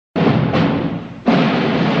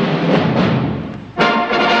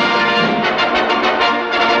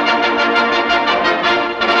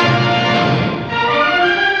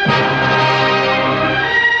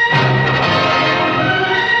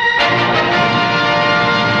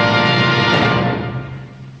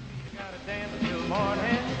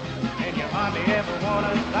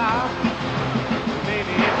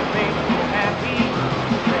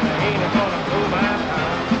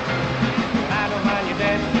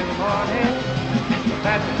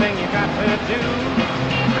thing you got to do.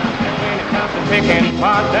 And when it comes to picking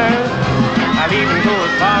partners, I'll even go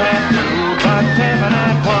as far as two. But 7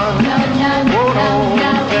 at 1, oh no,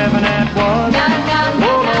 7 at 1,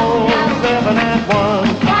 oh no, 7 at 1,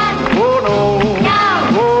 oh no,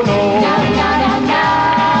 oh no.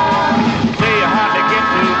 Say you hardly get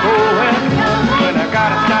to going when I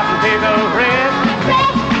gotta stop and take a rest.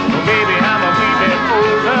 Well, baby, I'm a wee bit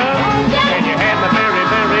older, and you had me very,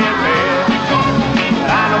 very best. But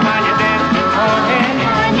I don't mind you dancing morning,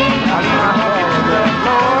 I'll even help you to the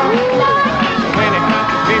floor. When it comes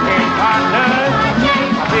to picking partners,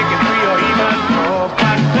 I pick it 3 or even 4.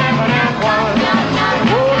 But 7 at 1,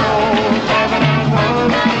 oh no, 7 at 1,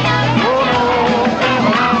 oh no, 7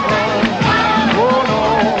 at 1, oh no,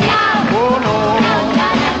 oh no.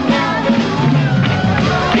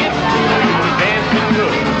 It's cool dancing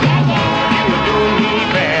good, you do me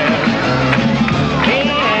bad. Ain't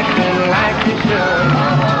acting like you should,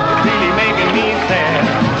 it's really making me sad.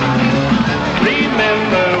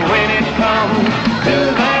 Remember when it comes to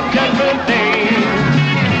that judgment day,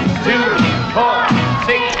 2, 4,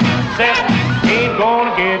 6, 7 ain't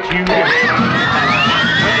gonna get you. Well,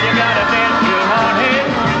 you gotta dance till morning,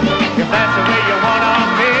 if that's the way you wanna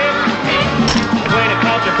mix. When it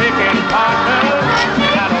comes to picking partners,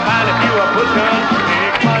 I don't mind if you are pushing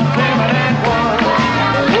stick. But 7 at 1,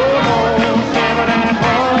 oh no, 7 at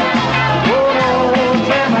 1, oh no,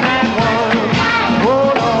 7 at 1,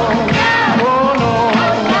 oh no, oh no.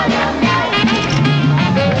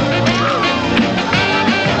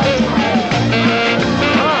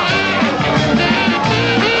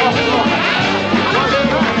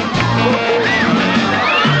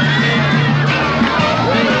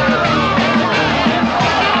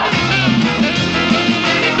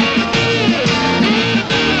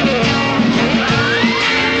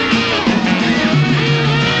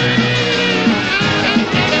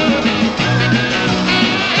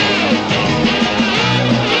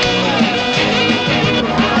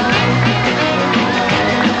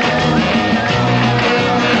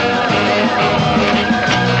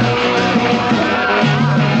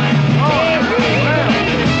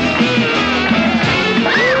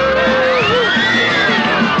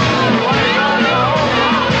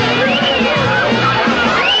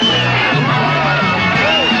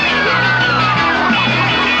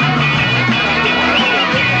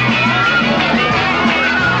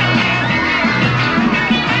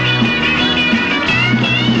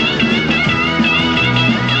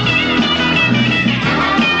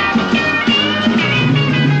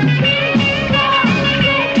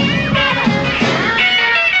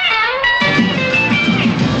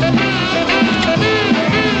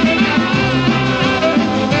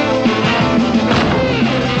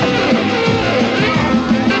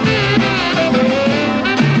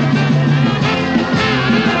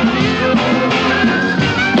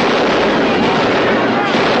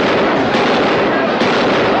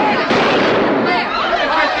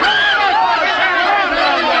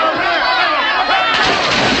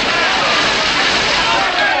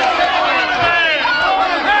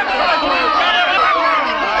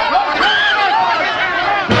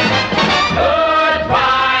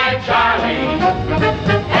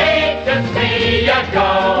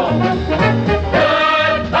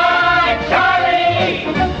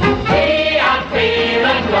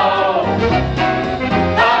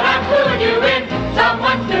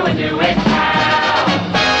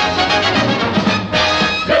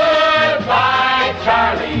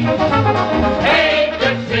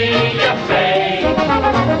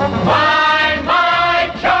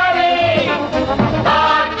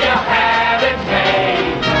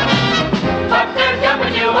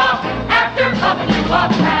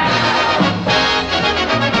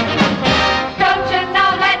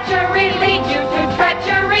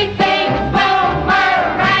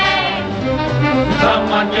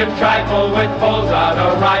 You trifle with pulls out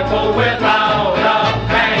a rifle without a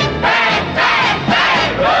bang, bang, bang,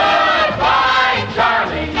 bang. Goodbye,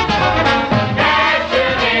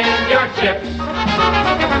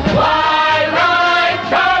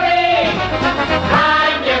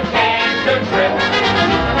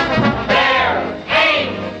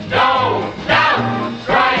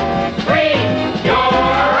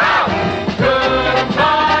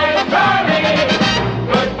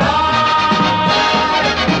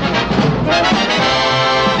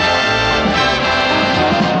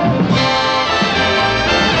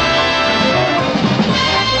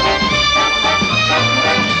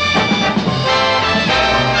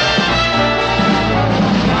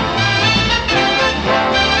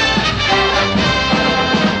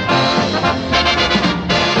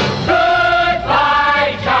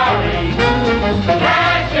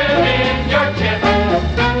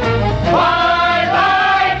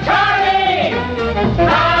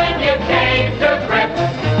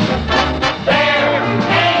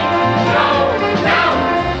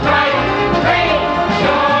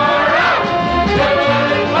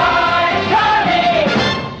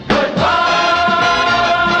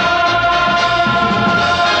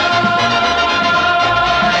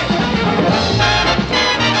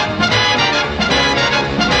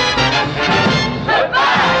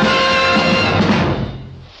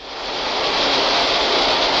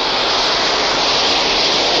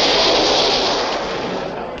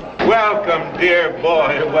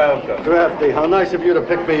 welcome. Crafty, how nice of you to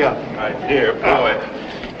pick me up. My dear boy,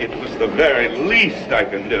 it was the very least I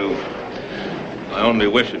can do. I only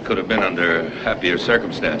wish it could have been under happier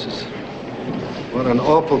circumstances. What an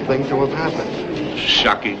awful thing to have happened.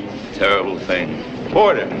 Shocking, terrible thing.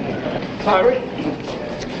 Porter. Sorry?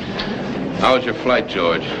 How was your flight,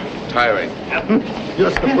 George? Tiring?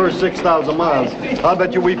 Just the first 6,000 miles. I'll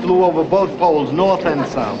bet you we flew over both poles, north and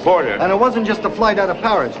south. Porter. And it wasn't just a flight out of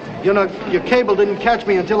Paris. You know, your cable didn't catch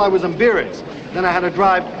me until I was in Biarritz. Then I had to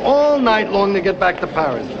drive all night long to get back to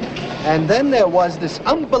Paris. And then there was this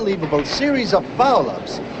unbelievable series of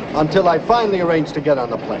foul-ups until I finally arranged to get on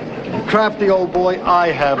the plane. Crafty old boy, I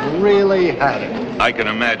have really had it. I can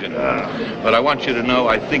imagine. But I want you to know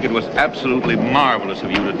I think it was absolutely marvelous of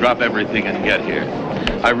you to drop everything and get here.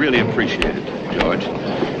 I really appreciate it, George.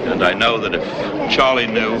 And I know that if Charlie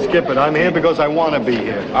knew... Skip it. I'm here because I want to be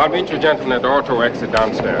here. I'll meet you gentlemen at the auto exit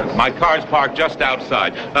downstairs. My car's parked just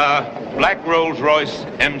outside. Black Rolls-Royce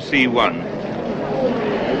MC1.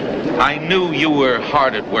 I knew you were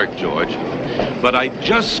hard at work, George, but I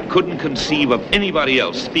just couldn't conceive of anybody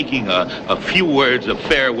else speaking a few words of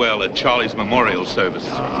farewell at Charlie's memorial service.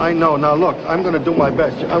 I know. Now, look, I'm going to do my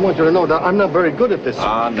best. I want you to know that I'm not very good at this.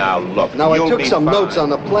 Now, look. Now, I took some notes on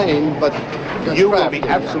the plane, but... You will be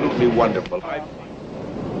absolutely wonderful.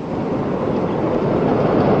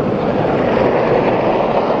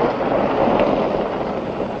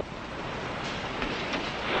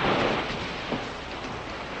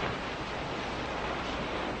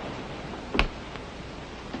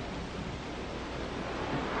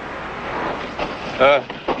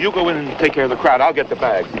 You go in and take care of the crowd. I'll get the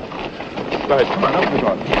bag. Go ahead. Come on, open the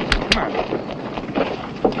door. Come on.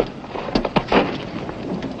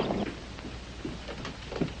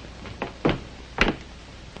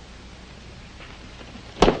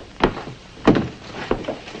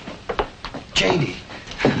 Janie,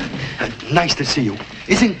 nice to see you.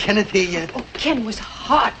 Isn't Kenneth here yet? Oh, Ken was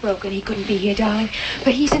heartbroken he couldn't be here, darling.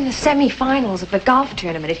 But he's in the semifinals of the golf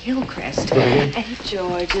tournament at Hillcrest. And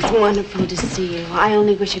George, it's wonderful to see you. I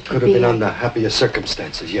only wish it Could have been under happier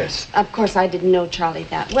circumstances, yes. Of course, I didn't know Charlie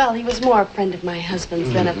that well. He was more a friend of my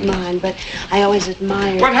husband's than of mine, but I always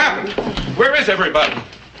admired What him. happened? Where is everybody?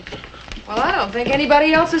 well, I don't think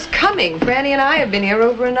anybody else is coming. Franny and I have been here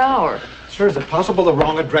over an hour. Sir, is it possible the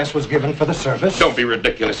wrong address was given for the service? Don't be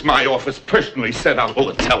ridiculous. My office personally sent out all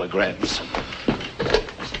the telegrams.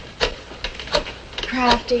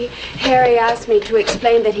 Crafty, Harry asked me to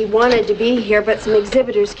explain that he wanted to be here, but some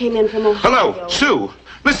exhibitors came in from Ohio. Hello, Sue.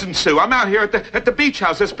 Listen, Sue, I'm out here at the beach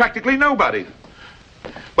house. There's practically nobody.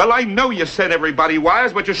 Well, I know you sent everybody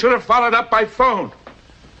wires, but you should have followed up by phone.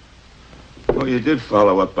 Oh, you did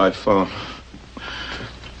follow up by phone.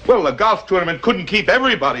 Well, the golf tournament couldn't keep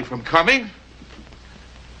everybody from coming.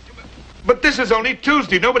 But this is only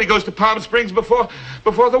Tuesday. Nobody goes to Palm Springs before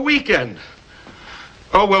the weekend.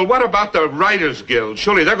 Oh, well, what about the Writers Guild?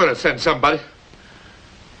 Surely they're going to send somebody.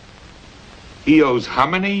 He owes how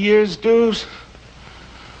many years' dues?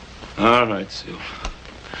 All right, Sue.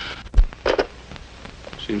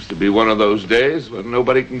 Seems to be one of those days when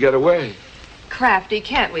nobody can get away. Crafty,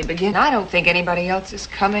 can't we begin? I don't think anybody else is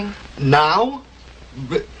coming. Now?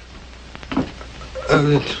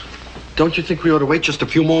 Don't you think we ought to wait just a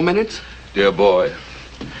few more minutes? Dear boy,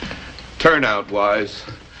 turnout-wise,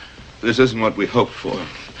 this isn't what we hoped for.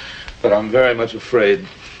 But I'm very much afraid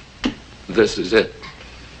this is it.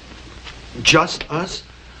 Just us?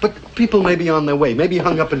 But people may be on their way, maybe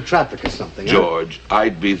hung up in traffic or something. George,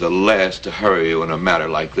 I'd be the last to hurry you in a matter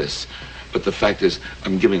like this. But the fact is,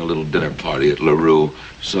 I'm giving a little dinner party at LaRue,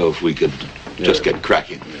 so if we could just get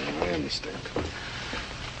cracking. Yeah, I understand.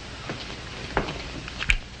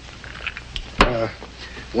 I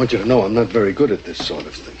want you to know I'm not very good at this sort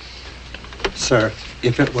of thing. Sir,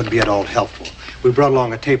 if it would be at all helpful, we brought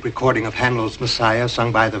along a tape recording of Handel's Messiah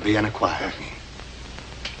sung by the Vienna Choir.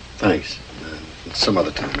 Thanks. Some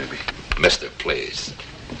other time, maybe. Mister, please.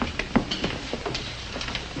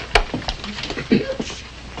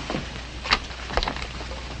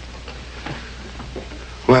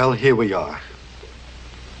 Well, here we are.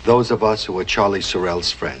 Those of us who were Charlie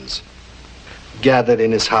Sorrell's friends, gathered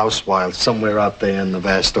in his house while somewhere out there in the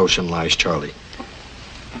vast ocean lies Charlie.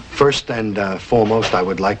 First and foremost, I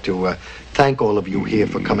would like to thank all of you here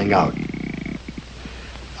for coming out.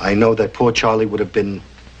 I know that poor Charlie would have been,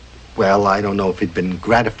 well, I don't know if he'd been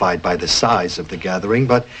gratified by the size of the gathering,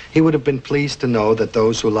 but he would have been pleased to know that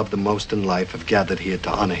those who love the most in life have gathered here to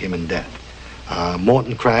honor him in death.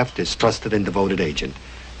 Morton Kraft, his trusted and devoted agent.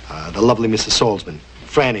 The lovely Mrs. Salzman,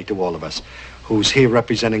 Franny to all of us, who's here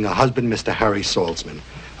representing her husband, Mr. Harry Salzman,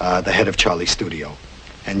 the head of Charlie's studio.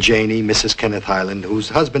 and Janie, Mrs. Kenneth Highland, whose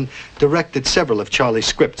husband directed several of Charlie's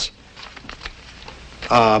scripts.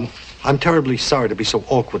 I'm terribly sorry to be so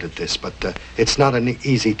awkward at this, but it's not an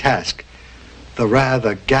easy task. The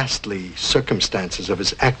rather ghastly circumstances of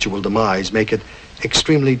his actual demise make it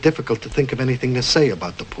extremely difficult to think of anything to say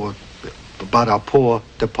about our poor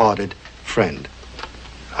departed friend.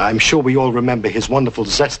 I'm sure we all remember his wonderful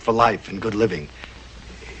zest for life and good living,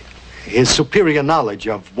 his superior knowledge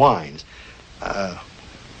of wines.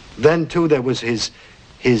 Then, too, there was his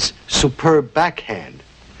superb backhand,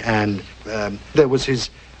 and there was his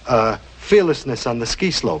fearlessness on the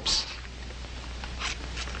ski slopes.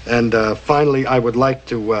 And finally, I would like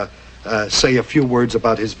to say a few words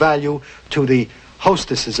about his value to the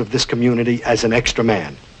hostesses of this community as an extra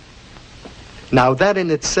man. Now, that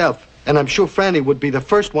in itself, and I'm sure Franny would be the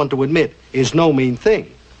first one to admit, is no mean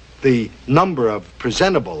thing. The number of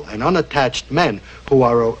presentable and unattached men who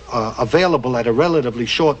are available at a relatively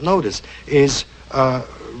short notice is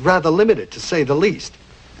rather limited, to say the least.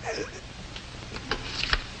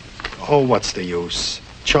 Oh, what's the use?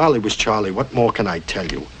 Charlie was Charlie. What more can I tell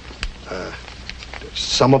you?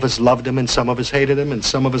 Some of us loved him and some of us hated him, and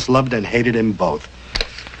some of us loved and hated him both.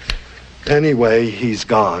 Anyway, he's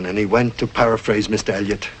gone, and he went, to paraphrase Mr.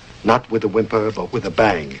 Elliot, not with a whimper, but with a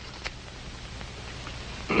bang.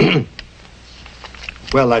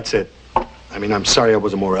 Well, that's it. I mean, I'm sorry I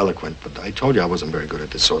wasn't more eloquent, but I told you I wasn't very good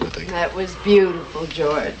at this sort of thing. That was beautiful,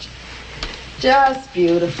 George. Just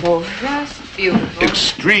beautiful. Just beautiful.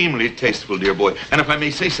 Extremely tasteful, dear boy. And if I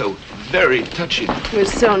may say so, very touching. It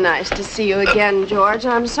was so nice to see you again, George.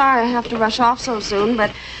 I'm sorry I have to rush off so soon,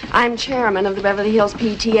 but I'm chairman of the Beverly Hills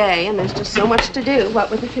PTA, and there's just so much to do,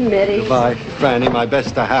 what with the committee. Goodbye, Franny. My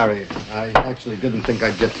best to Harry. I actually didn't think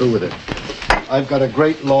I'd get through with it. I've got a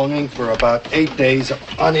great longing for about 8 days of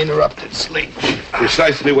uninterrupted sleep.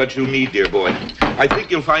 Precisely what you need, dear boy. I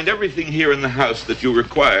think you'll find everything here in the house that you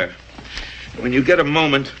require. When you get a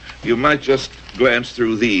moment, you might just glance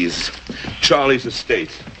through these. Charlie's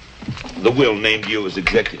estate. The will named you as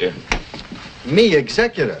executor. Me,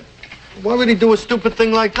 executor? Why would he do a stupid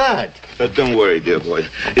thing like that? But don't worry, dear boy.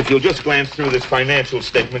 If you'll just glance through this financial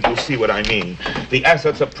statement, you'll see what I mean. The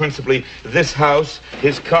assets are principally this house,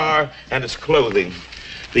 his car, and his clothing.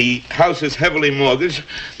 The house is heavily mortgaged.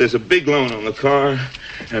 There's a big loan on the car,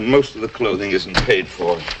 and most of the clothing isn't paid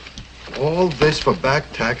for. All this for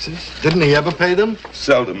back taxes? Didn't he ever pay them?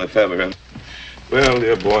 Seldom, if ever. Well,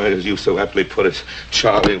 dear boy, as you so aptly put it,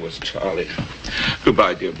 Charlie was Charlie.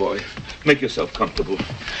 Goodbye, dear boy. Make yourself comfortable.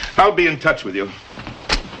 I'll be in touch with you.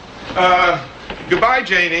 Goodbye,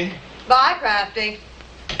 Janie. Bye, Crafty.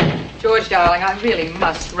 George, darling, I really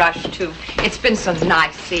must rush, too. It's been so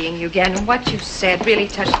nice seeing you again. And what you said really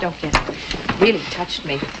touched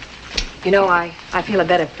me. You know, I feel a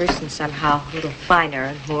better person somehow, a little finer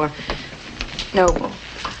and more noble.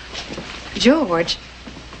 George,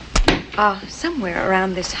 somewhere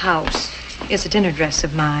around this house is a dinner dress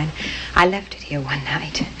of mine. I left it here one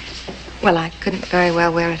night. Well, I couldn't very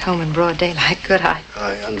well wear it home in broad daylight, could I?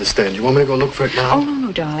 I understand. You want me to go look for it now? Oh,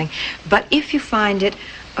 no, darling. But if you find it,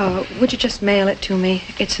 would you just mail it to me?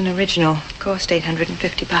 It's an original. Cost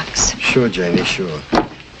 $850. Sure, Janie, sure.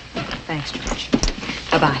 Thanks, George.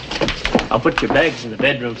 Bye-bye. I'll put your bags in the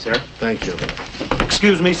bedroom, sir. Thank you.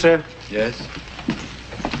 Excuse me, sir. Yes?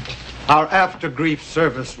 Our after-grief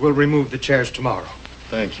service will remove the chairs tomorrow.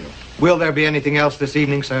 Thank you. Will there be anything else this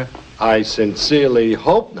evening, sir? I sincerely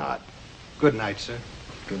hope not. Good night, sir.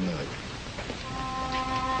 Good night.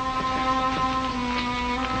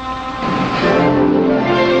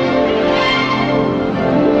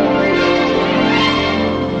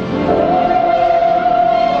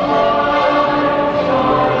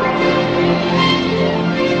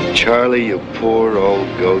 Charlie, you poor old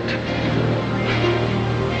goat.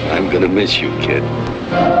 I'm gonna miss you, kid.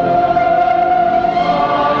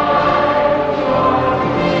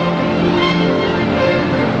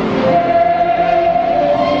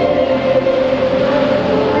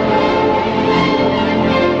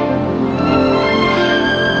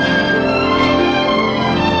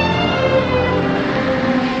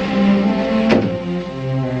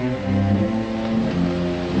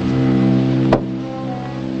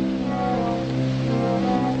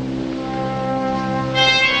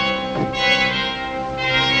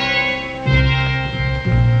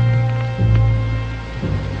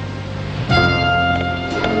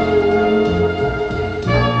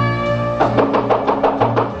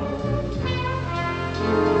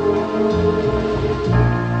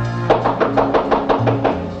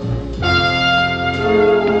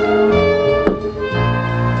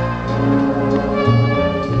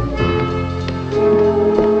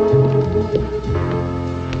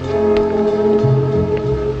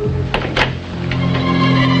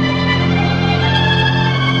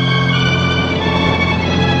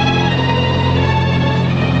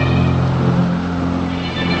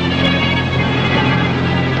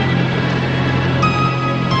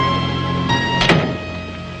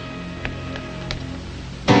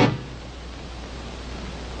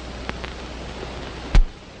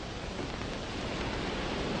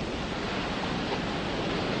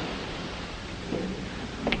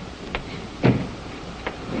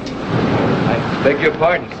 Beg your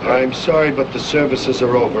pardon, sir. I'm sorry, but the services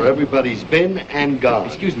are over. Everybody's been and gone.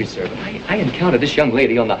 Excuse me, sir, but I encountered this young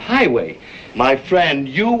lady on the highway. My friend,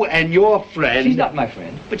 you and your friend... She's not my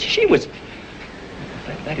friend, but she was...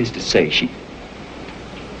 That is to say, she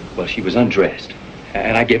was undressed,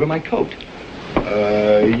 and I gave her my coat.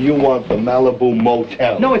 You want the Malibu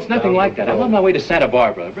Motel? No, it's nothing like that. I'm on my way to Santa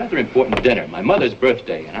Barbara, a rather important dinner, my mother's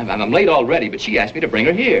birthday, and I'm late already, but she asked me to bring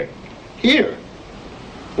her here. Here?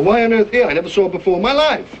 Well, why on earth here? I never saw her before in my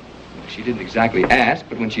life. She didn't exactly ask,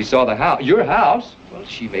 but when she saw the house, your house, well,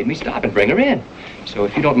 she made me stop and bring her in. So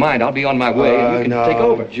if you don't mind, I'll be on my way, and you can take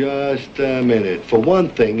over. Just a minute. For one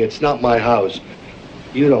thing, it's not my house.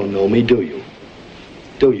 You don't know me, do you?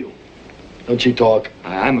 Do you? Don't she talk?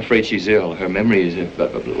 I'm afraid she's ill. Her memory is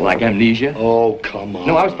like amnesia. Oh, come on.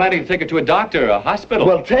 No, I was planning to take her to a doctor, a hospital.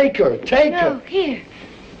 Well, take her. Take her. No, here.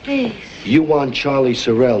 Please. You want Charlie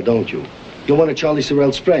Sorrell, don't you? You're one of Charlie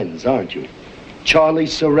Sorrell's friends, aren't you? Charlie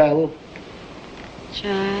Sorrell?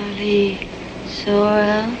 Charlie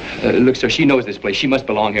Sorrell? Look, sir, she knows this place. She must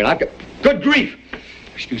belong here. And I've got... Good grief!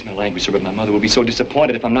 Excuse my language, sir, but my mother will be so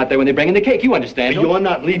disappointed if I'm not there when they bring in the cake. You understand, don't you? You're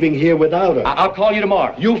not leaving here without her. I'll call you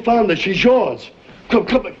tomorrow. You found her. She's yours. Come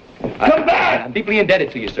back! I'm deeply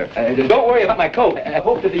indebted to you, sir. Don't worry about my coat. I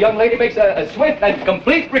hope that the young lady makes a swift and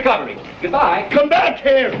complete recovery. Goodbye. Come back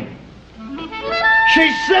here!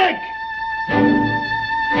 She's sick!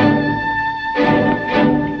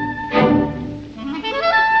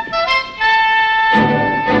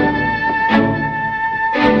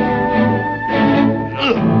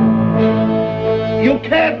 You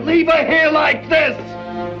can't leave her here like this!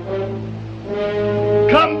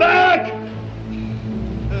 Come back!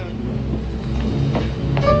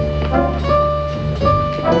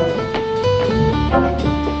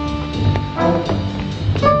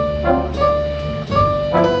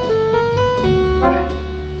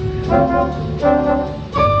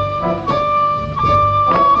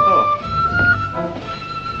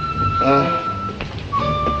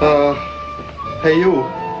 Hey, you.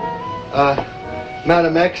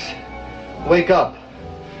 Madam X, wake up.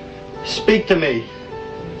 Speak to me.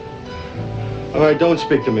 All right, don't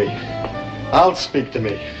speak to me. I'll speak to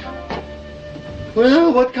me.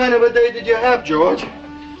 Well, what kind of a day did you have, George?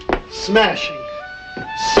 Smashing.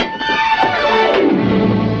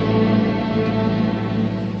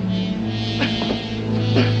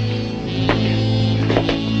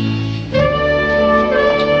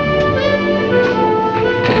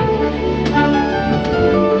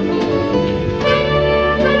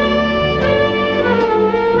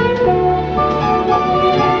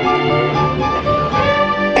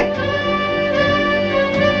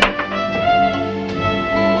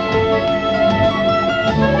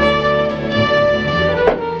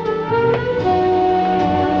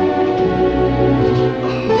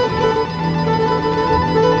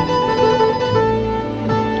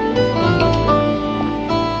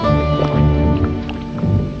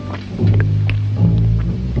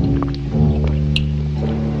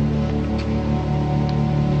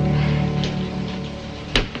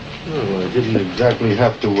 Exactly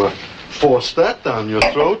have to force that down your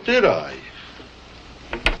throat, did I?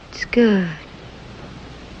 It's good.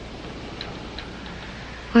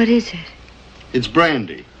 What is it? It's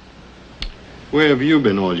brandy. Where have you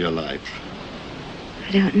been all your life?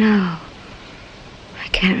 I don't know. I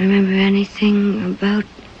can't remember anything about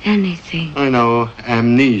anything. I know.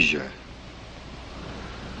 Amnesia.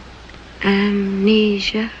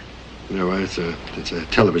 Amnesia? No, it's a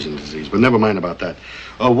television disease, but never mind about that.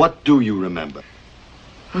 What do you remember?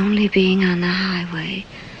 Only being on the highway.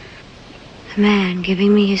 The man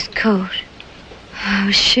giving me his coat. I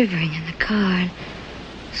was shivering in the car, and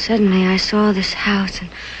suddenly I saw this house and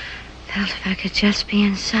felt if I could just be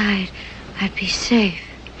inside, I'd be safe.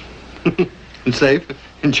 Safe?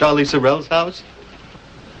 In Charlie Sorrell's house?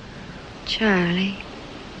 Charlie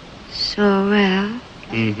Sorrell?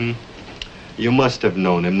 Mm-hmm. You must have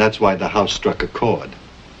known him. That's why the house struck a chord.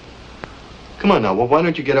 Come on now. Well, why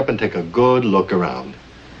don't you get up and take a good look around?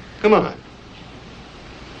 Come on.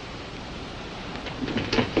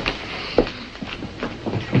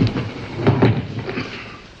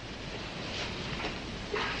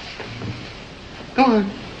 Go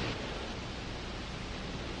on.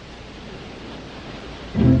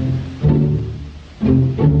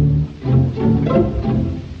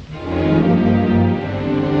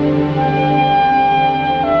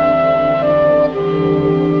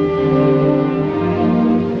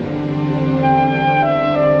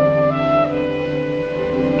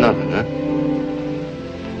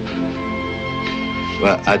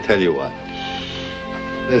 I tell you what.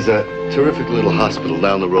 There's a terrific little hospital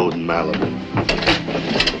down the road in Malibu.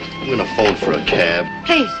 I'm gonna phone for a cab.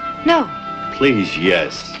 Please, no. Please,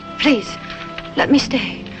 yes. Please, let me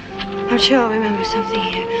stay. I'm sure I'll remember something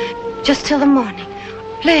here. Just till the morning.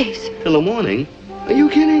 Please. Till the morning? Are you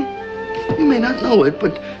kidding? You may not know it,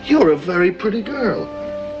 but you're a very pretty girl.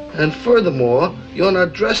 And furthermore, you're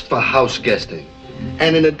not dressed for house guesting.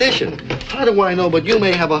 And in addition, how do I know but you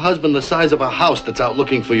may have a husband the size of a house that's out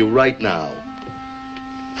looking for you right now?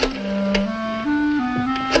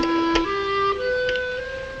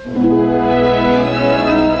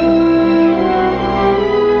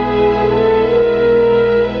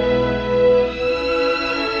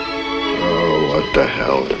 Oh, what the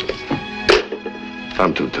hell?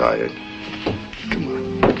 I'm too tired. Come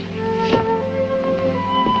on.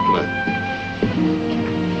 Come on.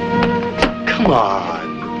 Come on.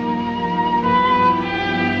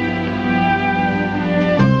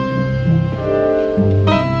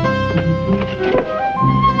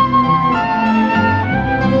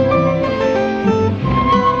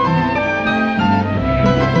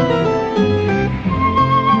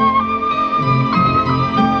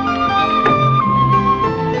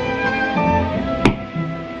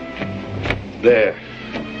 There.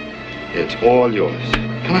 It's all yours.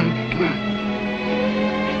 Come on, come on.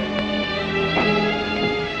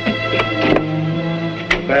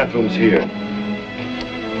 The bathroom's here.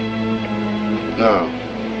 Now,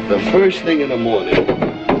 the first thing in the morning,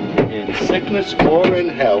 in sickness or in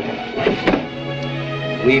health,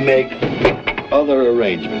 we make other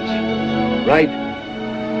arrangements. Right?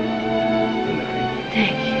 Good night.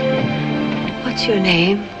 Thank you. What's your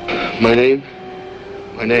name? My name?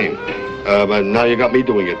 My name. But now you got me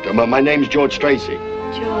doing it. My name's George Tracy.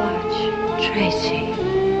 George Tracy.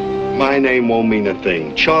 My name won't mean a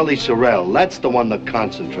thing. Charlie Sorrell, that's the one to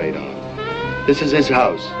concentrate on. This is his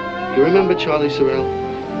house. You remember Charlie Sorrell?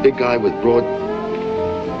 Big guy with broad...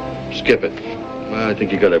 Skip it. Well, I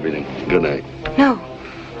think you got everything. Good night. No.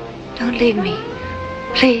 Don't leave me.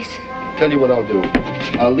 Please. Tell you what I'll do.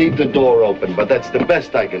 I'll leave the door open, but that's the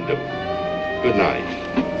best I can do. Good night.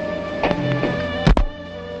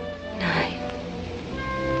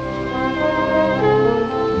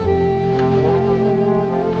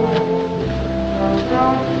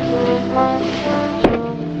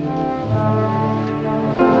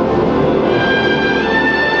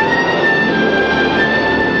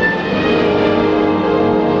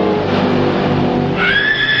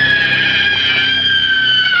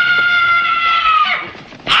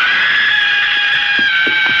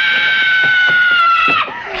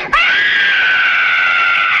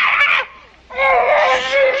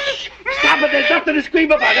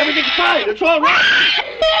 It's all right.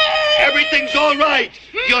 Everything's all right.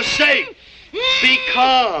 You're safe. Be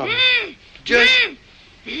calm. Just...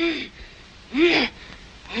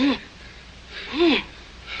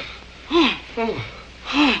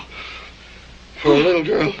 For a little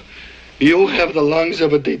girl, you have the lungs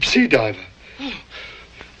of a deep sea diver.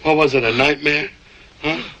 What was it, a nightmare?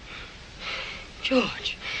 Huh?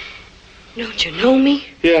 George, don't you know me?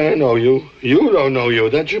 Yeah, I know you. You don't know you.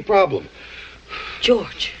 That's your problem.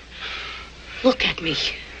 George, look at me.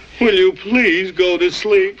 Will you please go to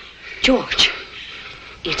sleep? George,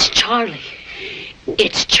 it's Charlie.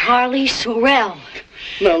 It's Charlie Sorrell.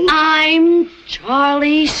 No. I'm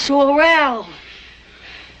Charlie Sorrell.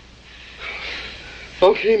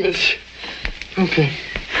 Okay, miss. Okay.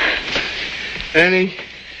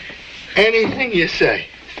 Anything you say.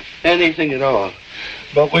 Anything at all.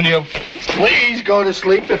 But will you please go to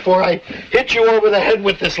sleep before I hit you over the head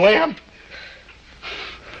with this lamp?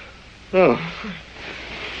 Oh.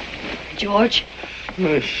 George,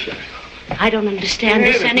 I don't understand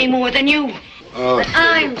this any more than you. Oh. But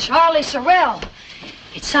I'm Charlie Sorrell.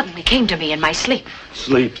 It suddenly came to me in my sleep.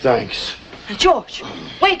 Sleep, thanks. George,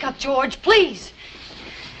 wake up, George, please.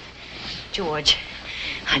 George,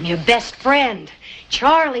 I'm your best friend,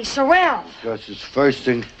 Charlie Sorrell. Just it's first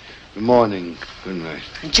thing in the morning. Good night.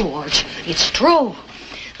 George, it's true.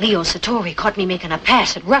 Leo Satori caught me making a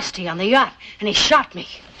pass at Rusty on the yacht, and he shot me.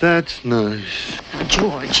 That's nice. Now,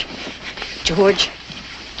 George,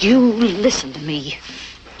 you listen to me.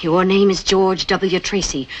 Your name is George W.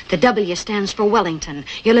 Tracy. The W stands for Wellington.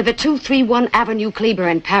 You live at 231 Avenue Kleber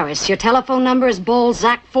in Paris. Your telephone number is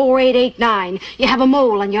Balzac 4889. You have a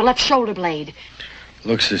mole on your left shoulder blade.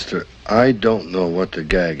 Look, sister, I don't know what the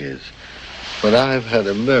gag is, but I've had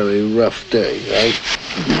a very rough day, right?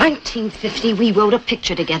 In 1950, we wrote a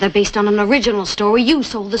picture together based on an original story. You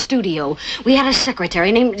sold the studio. We had a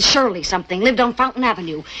secretary named Shirley something, lived on Fountain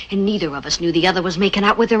Avenue, and neither of us knew the other was making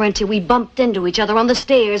out with her until we bumped into each other on the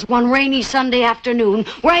stairs one rainy Sunday afternoon.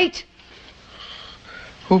 Right?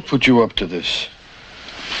 Who put you up to this?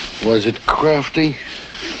 Was it Crafty?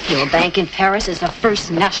 Your bank in Paris is the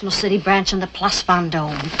first National City branch in the Place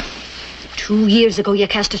Vendôme. 2 years ago, you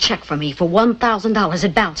cast a check for me for $1,000.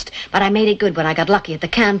 It bounced, but I made it good when I got lucky at the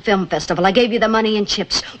Cannes Film Festival. I gave you the money in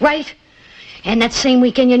chips, right? And that same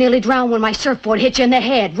weekend, you nearly drowned when my surfboard hit you in the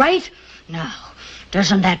head, right? Now,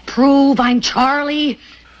 doesn't that prove I'm Charlie?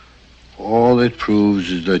 All it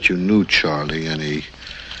proves is that you knew Charlie, and he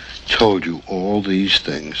told you all these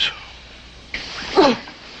things.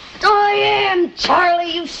 I am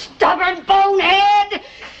Charlie, you stubborn bonehead!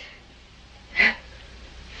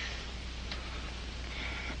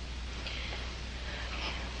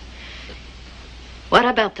 What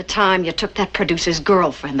about the time you took that producer's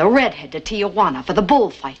girlfriend, the redhead, to Tijuana for the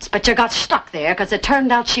bullfights, but you got stuck there because it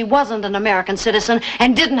turned out she wasn't an American citizen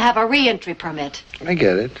and didn't have a re-entry permit? I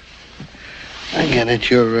get it. I get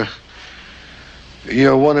it.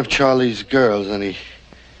 You're one of Charlie's girls, and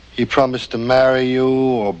he promised to marry you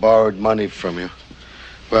or borrowed money from you.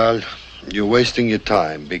 Well, you're wasting your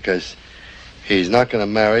time because he's not going to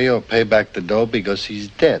marry you or pay back the dough because he's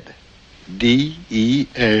dead.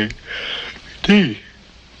 D-E-A-D.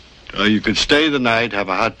 You could stay the night, have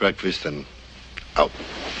a hot breakfast, and out.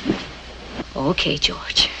 Okay,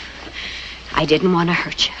 George. I didn't want to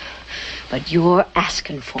hurt you, but you're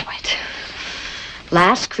asking for it.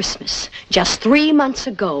 Last Christmas, just 3 months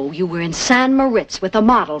ago, you were in San Moritz with a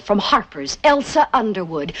model from Harper's, Elsa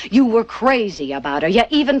Underwood. You were crazy about her. You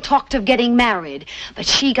even talked of getting married. But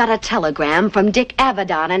she got a telegram from Dick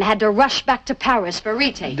Avedon and had to rush back to Paris for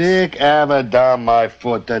retakes. Dick Avedon, my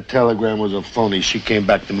foot. That telegram was a phony. She came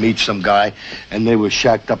back to meet some guy, and they were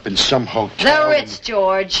shacked up in some hotel. The Ritz,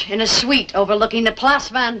 George, in a suite overlooking the Place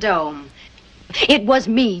Vendôme. It was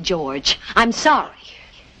me, George. I'm sorry.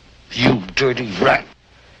 You dirty rat.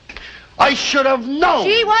 I should have known.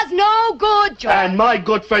 She was no good, George. And my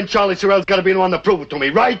good friend Charlie Sorrell's got to be the one to prove it to me,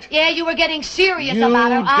 right? Yeah, you were getting serious You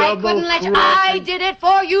about her. I couldn't let you. I did it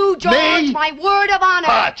for you, George. Me? My word of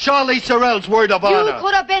honor. Charlie Sorrell's word of honor. You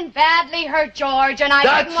could have been badly hurt, George, and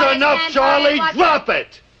I didn't want That's enough, to stand Charlie. by Drop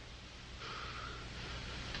it.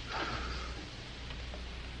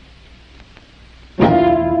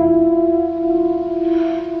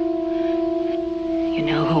 You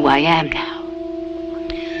know who I am now.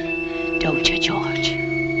 Don't you, George?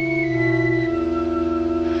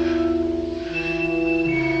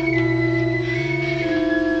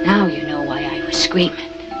 Now you know why I was screaming.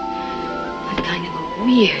 What kind of a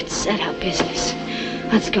weird setup is this?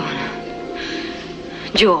 What's going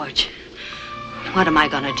on? George, what am I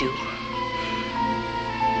gonna do?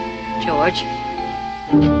 George?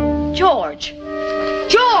 George!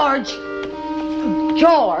 George!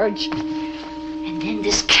 George! And then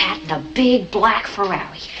this cat in a big black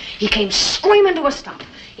Ferrari. He came screaming to a stop.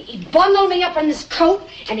 He bundled me up in his coat,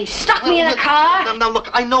 and he stuck me in a car. Now, look,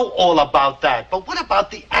 I know all about that, but what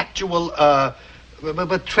about the actual,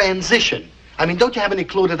 transition? I mean, don't you have any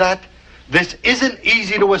clue to that? This isn't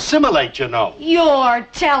easy to assimilate, you know. You're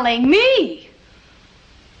telling me.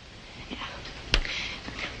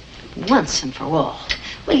 Once and for all,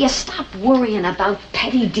 will you stop worrying about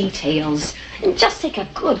petty details and just take a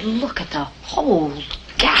good look at the whole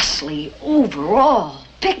ghastly overall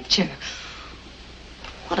picture?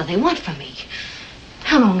 What do they want from me?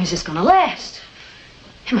 How long is this going to last?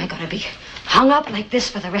 Am I going to be hung up like this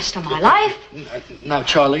for the rest of my life? Now,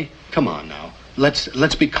 Charlie, come on now.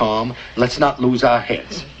 Let's be calm. Let's not lose our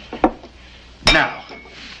heads. Now,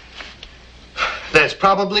 there's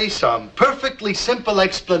probably some perfectly simple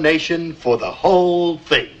explanation for the whole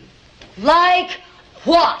thing. Like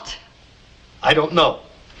what? I don't know.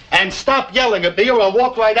 And stop yelling at me or I'll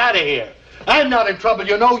walk right out of here. I'm not in trouble,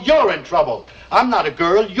 you know. You're in trouble. I'm not a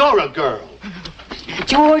girl. You're a girl.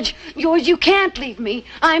 George, you can't leave me.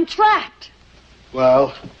 I'm trapped.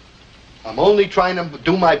 Well, I'm only trying to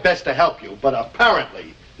do my best to help you, but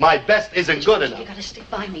apparently my best isn't good enough. You gotta stick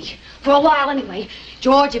by me. For a while anyway.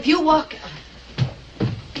 George, if you walk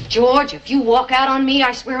out on me,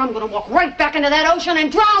 I swear I'm gonna walk right back into that ocean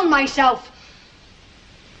and drown myself.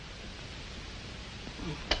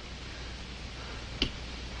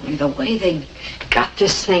 The way they got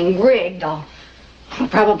this thing rigged, I'll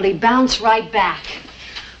probably bounce right back.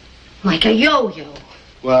 Like a yo-yo.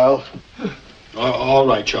 Well, all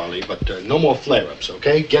right, Charlie, but no more flare-ups,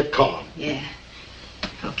 okay? Get calm. Yeah.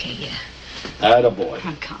 Okay, yeah. Attaboy.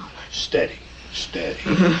 I'm calm. Steady.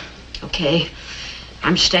 Okay.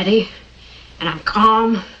 I'm steady, and I'm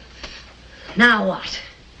calm. Now what?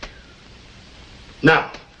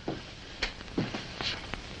 Now,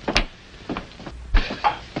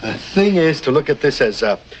 the thing is to look at this as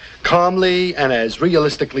calmly and as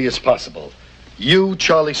realistically as possible. You,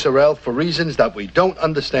 Charlie Sorrell, for reasons that we don't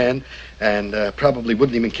understand and probably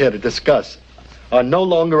wouldn't even care to discuss, are no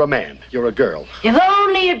longer a man. You're a girl. If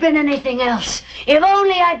only it'd been anything else. If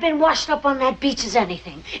only I'd been washed up on that beach as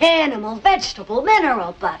anything. Animal, vegetable,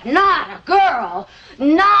 mineral, but not a girl.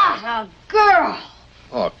 Not a girl.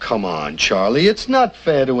 Oh, come on, Charlie. It's not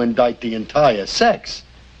fair to indict the entire sex.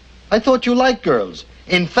 I thought you liked girls.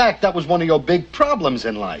 In fact, that was one of your big problems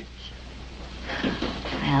in life.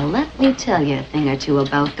 Well, let me tell you a thing or two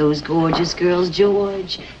about those gorgeous girls,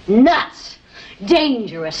 George. Nuts!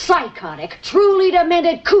 Dangerous, psychotic, truly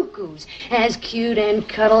demented cuckoos. As cute and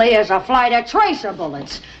cuddly as a flight of tracer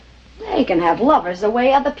bullets. They can have lovers the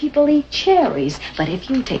way other people eat cherries. But if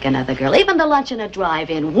you take another girl, even to lunch in a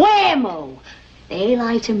drive-in, whammo! They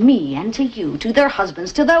lie to me and to you, to their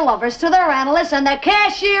husbands, to their lovers, to their analysts, and the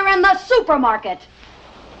cashier in the supermarket.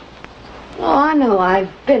 Oh, I know I've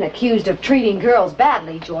been accused of treating girls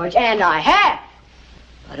badly, George, and I have.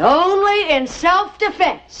 But only in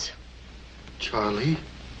self-defense. Charlie,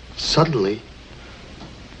 suddenly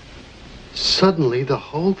the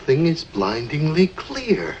whole thing is blindingly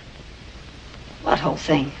clear. What whole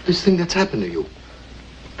thing? This thing that's happened to you.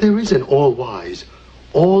 There is an all-wise,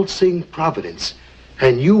 all-seeing providence,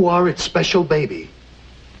 and you are its special baby.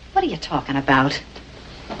 What are you talking about?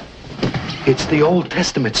 It's the Old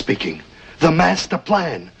Testament speaking. The master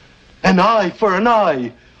plan. An eye for an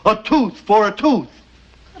eye. A tooth for a tooth.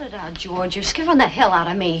 Cut it out, George. You're scaring the hell out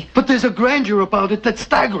of me. But there's a grandeur about it that's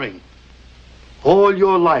staggering. All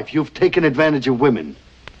your life, you've taken advantage of women.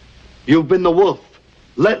 You've been the wolf,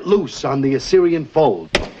 let loose on the Assyrian fold.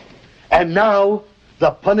 And now, the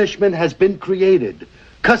punishment has been created.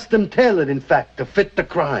 Custom-tailored, in fact, to fit the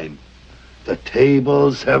crime. The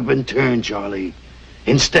tables have been turned, Charlie.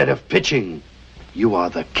 Instead of pitching, you are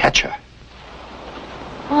the catcher.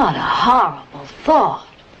 What a horrible thought.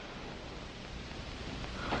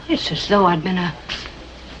 It's as though I'd been a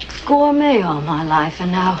gourmet all my life,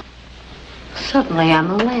 and now suddenly I'm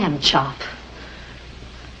a lamb chop.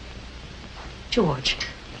 George,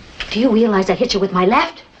 do you realize I hit you with my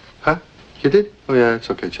left? Huh? You did? Oh, yeah, it's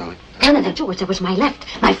okay, Charlie. None of that, George. It was my left.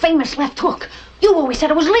 My famous left hook. You always said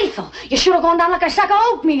it was lethal. You should have gone down like a sack of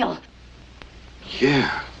oatmeal.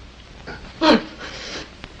 Yeah.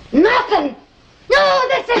 Nothing. No,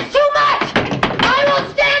 this is too much. I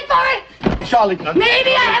won't stand for it. Charlie.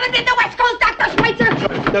 Maybe I haven't been the West Coast Dr. Schweitzer.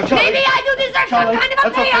 No, Charlie. Maybe I do deserve Charlie, some kind of a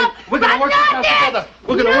that's okay. payoff. We're going to work this out together.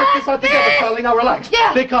 We're going to work this out together, Charlie. Now, relax.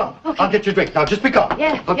 Yeah. Stay calm. Okay. I'll get you a drink. Now, just be calm.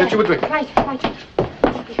 Yeah. I'll get you a drink. Right.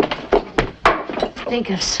 Think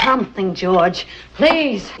of something, George.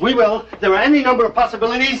 Please. We will. There are any number of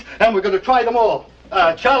possibilities, and we're going to try them all.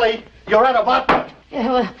 Charlie, you're out of vodka.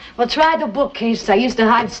 Yeah, well, try the bookcase. I used to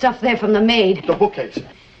hide stuff there from the maid. The bookcase.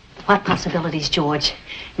 What possibilities, George?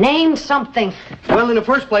 Name something. Well, in the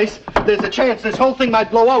first place, there's a chance this whole thing might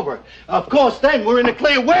blow over. Of course, then we're in the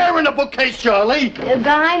clear. Where in the bookcase, Charlie?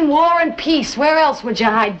 Behind War and Peace. Where else would you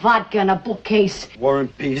hide vodka in a bookcase? War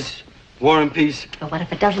and Peace. War and Peace. But what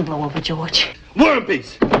if it doesn't blow over, George? War and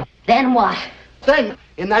Peace. Then what? Then,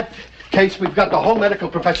 in that case, we've got the whole medical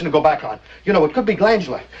profession to go back on. You know, it could be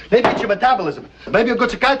glandular. Maybe it's your metabolism. Maybe a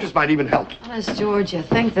good psychiatrist might even help. Honest, George, you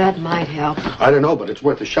think that might help? I don't know, but it's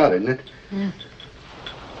worth a shot, isn't it?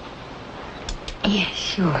 Yeah,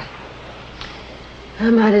 sure. I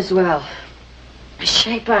might as well. The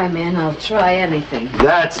shape I'm in, I'll try anything.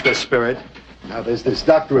 That's the spirit. Now, there's this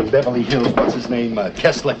doctor in Beverly Hills, what's his name?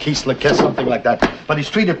 Kessler, something like that. But he's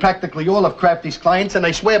treated practically all of Crafty's clients, and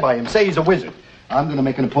they swear by him, say he's a wizard. I'm going to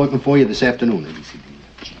make an appointment for you this afternoon.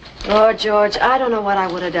 Oh, George, I don't know what I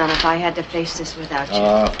would have done if I had to face this without you.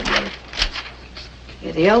 Oh, forget it.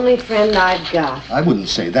 You're the only friend I've got. I wouldn't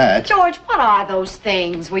say that. George, what are those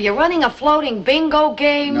things? Were you running a floating bingo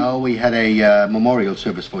game? No, we had a memorial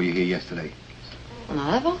service for you here yesterday.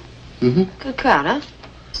 Another? Mm-hmm. Good crowd, huh?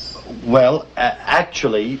 Well,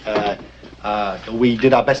 actually, we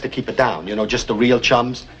did our best to keep it down. You know, just the real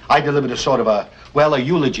chums. I delivered a sort of a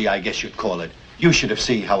eulogy, I guess you'd call it. You should have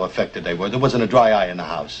seen how affected they were. There wasn't a dry eye in the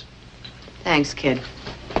house. Thanks, kid.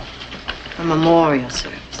 A memorial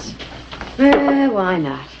service. Why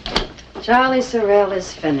not? Charlie Sorrell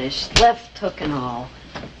is finished, left hook and all.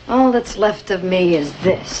 All that's left of me is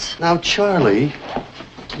this. Now, Charlie,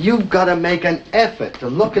 you've got to make an effort to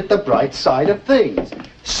look at the bright side of things.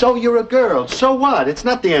 So you're a girl. So what? It's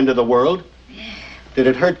not the end of the world. Did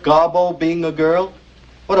it hurt Garbo being a girl?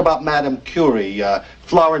 What about Madame Curie,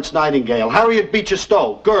 Florence Nightingale, Harriet Beecher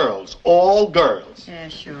Stowe? Girls. All girls. Yeah,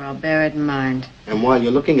 sure. I'll bear it in mind. And while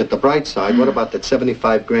you're looking at the bright side, what about that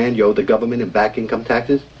 75 grand you owe the government in back income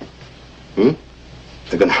taxes? They're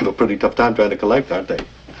going to have a pretty tough time trying to collect, aren't they?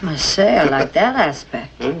 Must say, I like that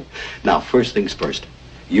aspect. Now, first things first.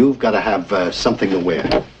 You've got to have something to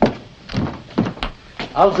wear.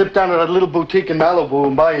 I'll zip down to that little boutique in Malibu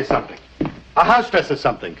and buy you something. A house dress or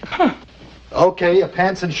something. Huh. Okay, a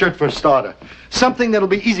pants and shirt for a starter. Something that'll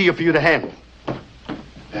be easier for you to handle.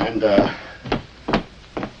 And,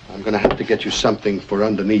 I'm gonna have to get you something for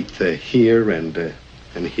underneath here and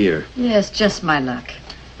here. Yes, just my luck.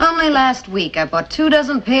 Only last week I bought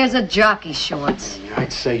 24 pairs of jockey shorts.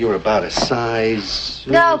 I'd say you're about a size...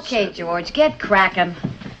 Okay, George, get cracking.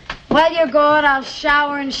 While you're gone, I'll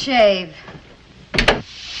shower and shave.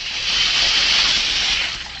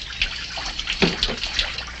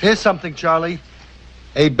 Here's something, Charlie.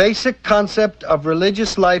 A basic concept of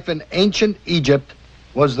religious life in ancient Egypt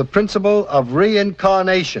was the principle of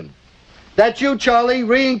reincarnation. That's you, Charlie,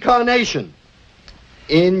 reincarnation.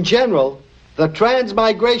 In general, the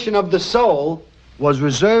transmigration of the soul was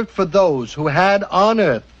reserved for those who had on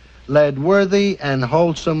earth led worthy and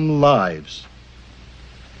wholesome lives.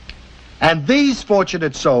 And these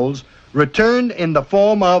fortunate souls returned in the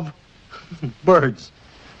form of birds.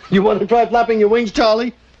 You want to try flapping your wings,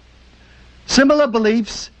 Charlie? Similar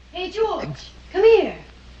beliefs... Hey, George, come here.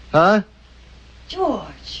 Huh?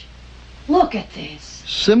 George, look at this.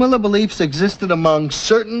 Similar beliefs existed among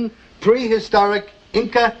certain prehistoric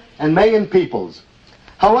Inca and Mayan peoples.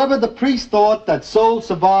 However, the priest thought that souls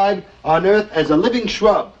survived on Earth as a living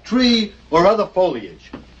shrub, tree, or other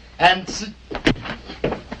foliage. And...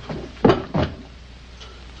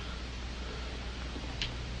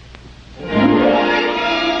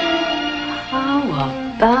 How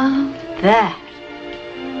about that?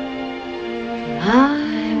 My.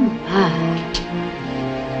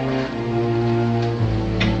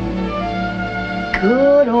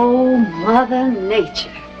 Good old Mother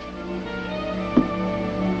Nature.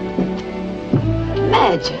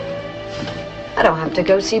 Imagine. I don't have to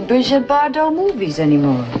go see Brigitte Bardot movies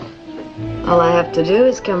anymore. All I have to do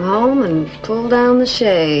is come home and pull down the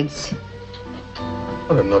shades.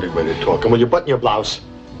 What a nutty way to talk. And will you button your blouse?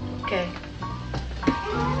 Okay.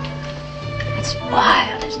 It's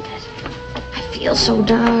wild, isn't it? I feel so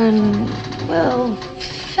darn, well,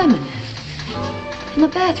 feminine. In the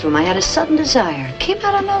bathroom, I had a sudden desire. It came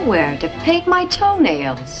out of nowhere to paint my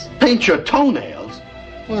toenails. Paint your toenails?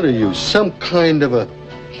 What are you, some kind of a...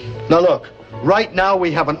 Now look, right now we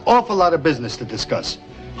have an awful lot of business to discuss.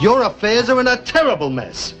 Your affairs are in a terrible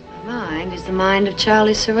mess. My mind is the mind of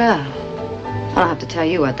Charlie Sorrell. I don't have to tell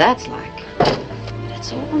you what that's like. But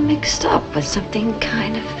it's all mixed up with something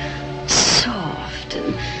kind of soft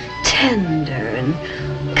and tender and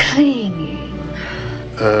clinging.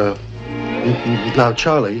 Now,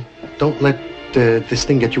 Charlie, don't let this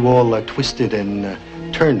thing get you all twisted and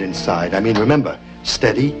turned inside. I mean, remember,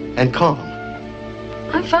 steady and calm.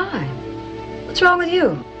 I'm fine. What's wrong with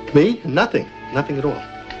you? Me? Nothing. Nothing at all.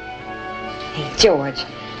 Hey, George,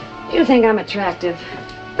 you think I'm attractive?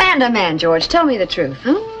 Man to man, George, tell me the truth,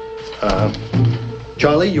 huh?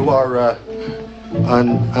 Charlie, you are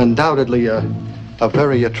undoubtedly a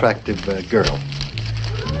very attractive girl.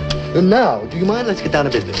 And now, do you mind? Let's get down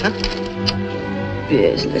to business, huh?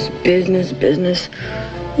 Business.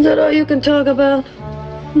 Is that all you can talk about?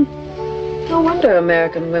 No wonder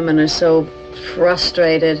American women are so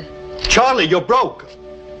frustrated. Charlie, you're broke.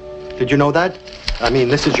 Did you know that? I mean,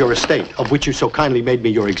 this is your estate, of which you so kindly made me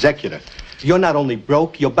your executor. You're not only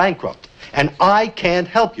broke, you're bankrupt. And I can't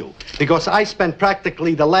help you, because I spent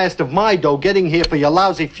practically the last of my dough getting here for your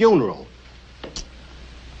lousy funeral.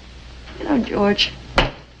 You know, George,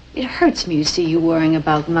 it hurts me to see you worrying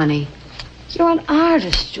about money. You're an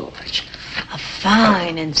artist, George. A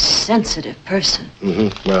fine and sensitive person.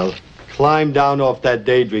 Mm-hmm. Well, climb down off that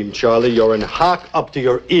daydream, Charlie. You're in hock up to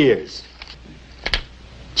your ears.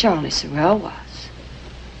 Charlie Sorrell was.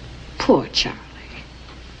 Poor Charlie.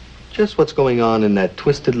 Just what's going on in that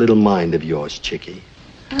twisted little mind of yours, Chickie?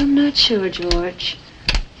 I'm not sure, George,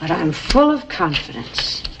 but I'm full of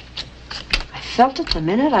confidence. I felt it the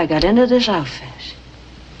minute I got into this outfit.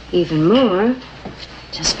 Even more,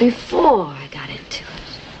 just before I got into it.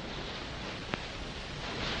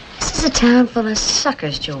 This is a town full of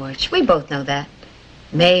suckers, George. We both know that.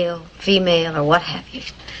 Male, female, or what have you.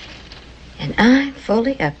 And I'm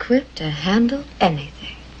fully equipped to handle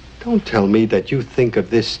anything. Don't tell me that you think of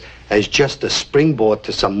this as just a springboard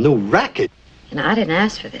to some new racket. And I didn't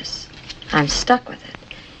ask for this. I'm stuck with it.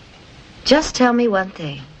 Just tell me one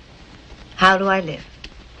thing. How do I live?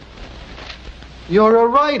 You're a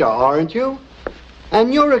writer, aren't you?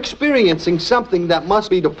 And you're experiencing something that must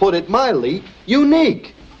be, to put it mildly,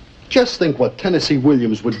 unique. Just think what Tennessee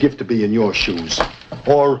Williams would give to be in your shoes.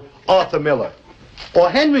 Or Arthur Miller. Or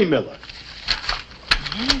Henry Miller.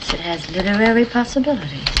 Yes, it has literary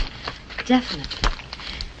possibilities. Definitely.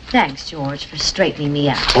 Thanks, George, for straightening me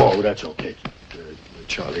out. Oh, that's okay,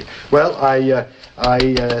 Charlie. Well,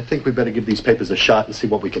 I think we better give these papers a shot and see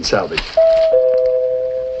what we can salvage.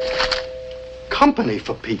 Company,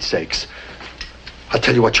 for Pete's sakes. I'll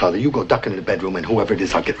tell you what, Charlie, you go duck into the bedroom, and whoever it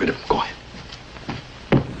is, I'll get rid of him. Go ahead.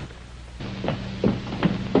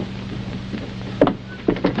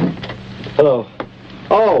 Hello.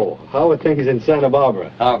 Oh, how are things in Santa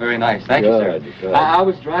Barbara? Oh, very nice. Thank you, sir. Good. I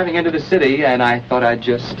was driving into the city, and I thought I'd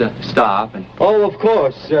just stop and... Oh, of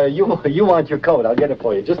course. You want your coat. I'll get it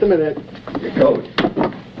for you. Just a minute. Your coat.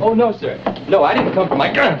 Oh, no, sir. No, I didn't come for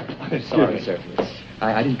my... Sorry, sir.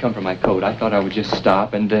 I didn't come for my coat. I thought I would just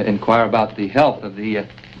stop and inquire about the health of the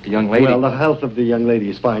young lady. Well, the health of the young lady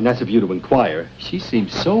is fine. That's of you to inquire. She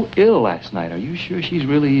seemed so ill last night. Are you sure she's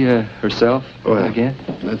really herself again?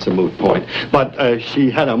 That's a moot point. But she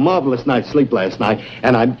had a marvelous night's sleep last night,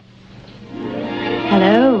 and I'm...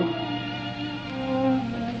 Hello.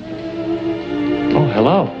 Oh,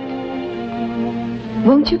 hello.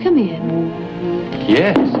 Won't you come in?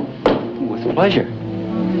 Yes, with pleasure.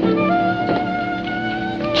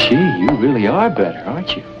 Gee, you really are better,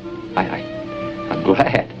 aren't you? I'm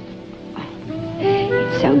glad.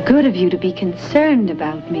 It's so good of you to be concerned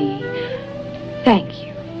about me. Thank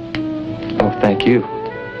you. Oh, thank you.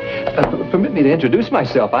 Permit me to introduce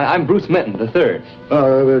myself. I'm Bruce Minton, III.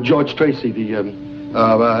 George Tracy,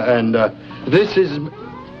 and this is...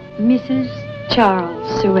 Mrs.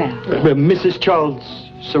 Charles Sorrell. Mrs. Charles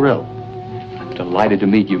Sorrell. I'm delighted to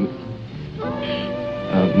meet you.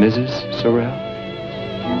 Mrs. Sorrell?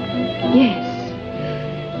 Yes.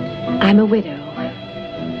 I'm a widow.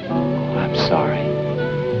 Oh, I'm sorry.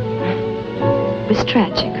 It was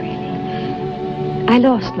tragic, really. I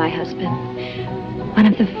lost my husband. One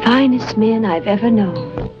of the finest men I've ever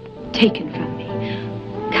known. Taken from me.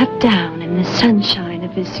 Cut down in the sunshine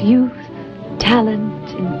of his youth, talent,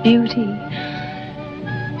 and beauty.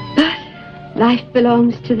 But life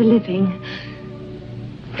belongs to the living.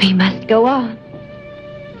 We must go on.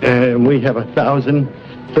 And we have 1,000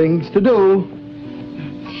 things to do.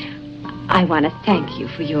 I want to thank you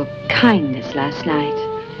for your kindness last night.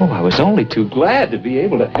 Oh, I was only too glad to be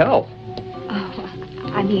able to help.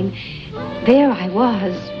 Oh, I mean, there I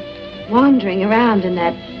was, wandering around in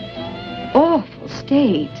that awful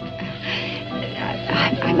state.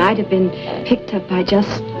 I might have been picked up by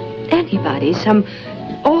just anybody, some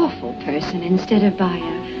awful person, instead of by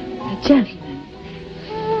a gentleman.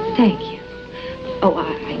 Thank you. Oh,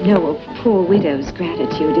 I know a poor widow's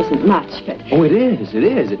gratitude isn't much, but... Oh, it is.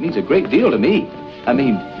 It means a great deal to me. I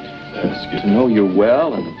mean, to know you're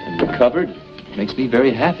well and recovered makes me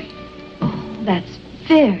very happy. Oh, that's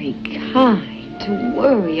very kind to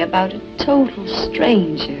worry about a total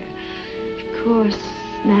stranger. Of course,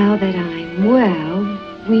 now that I'm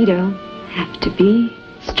well, we don't have to be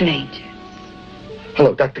strangers.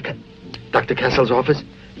 Hello, Dr. Castle's office?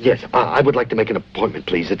 Yes, I would like to make an appointment,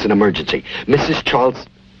 please. It's an emergency. Mrs. Charles...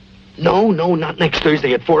 No, not next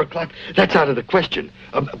Thursday at 4 o'clock. That's out of the question.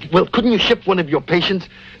 Well, couldn't you ship one of your patients?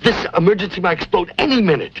 This emergency might explode any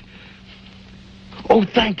minute. Oh,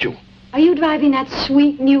 thank you. Are you driving that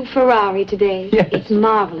sweet new Ferrari today? Yes. It's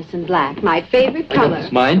marvelous in black. My favorite color.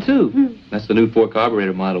 It's mine, too. That's the new 4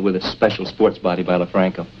 carburetor model with a special sports body by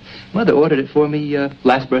LaFranco. Mother ordered it for me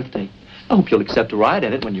last birthday. I hope you'll accept a ride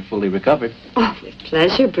in it when you're fully recovered. Oh, with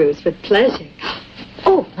pleasure, Bruce, with pleasure.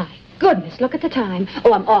 Oh, my goodness, look at the time.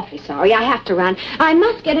 Oh, I'm awfully sorry. I have to run. I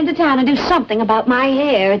must get into town and do something about my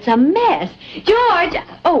hair. It's a mess. George!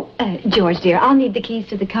 Oh, George, dear, I'll need the keys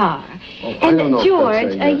to the car. Oh, and, I don't know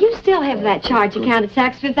George, you still have that charge account at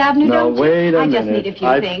Saks Fifth Avenue, don't you? Wait a minute. I just need a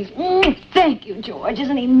few things. Thank you, George.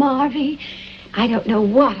 Isn't he marvy? I don't know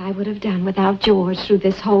what I would have done without George through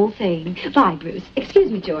this whole thing. Bye, Bruce. Excuse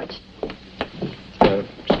me, George.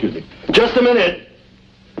 Excuse me. Just a minute.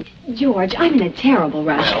 George, I'm in a terrible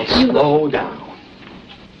rush. Well, slow down.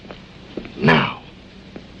 Now,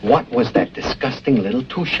 what was that disgusting little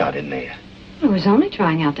two-shot in there? I was only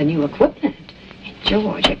trying out the new equipment. And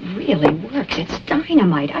George, it really works. It's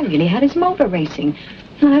dynamite. I really had his motor racing.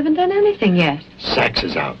 I haven't done anything yet. Sachs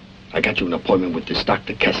is out. I got you an appointment with this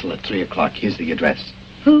Dr. Kessel at 3 o'clock. Here's the address.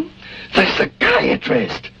 Who? The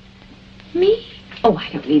psychiatrist. Me? Oh, I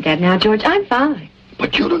don't need that now, George. I'm fine.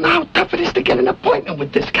 But you don't know how tough it is to get an appointment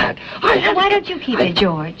with this cat. Why don't you keep it,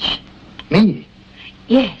 George? Me?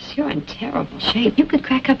 Yes, you're in terrible shape. You could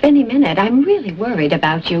crack up any minute. I'm really worried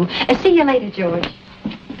about you. See you later, George.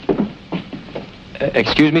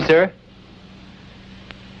 Excuse me, sir?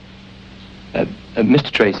 Mr.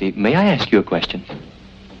 Tracy, may I ask you a question?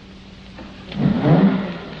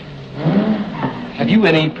 you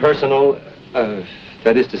any personal,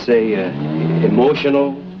 that is to say,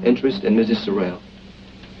 emotional interest in Mrs. Sorrell?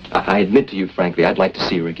 I admit to you, frankly, I'd like to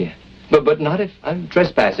see her again. But not if I'm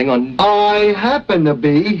trespassing on... I happen to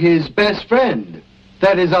be his best friend.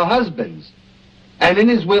 That is, her husband's. And in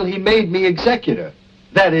his will, he made me executor.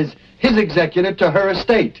 That is, his executor to her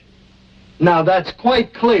estate. Now, that's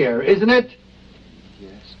quite clear, isn't it?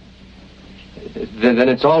 Yes. Then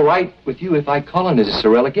it's all right with you if I call on Mrs.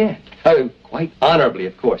 Sorrell again. Quite honorably,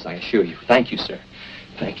 of course, I assure you. Thank you, sir.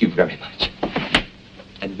 Thank you very much.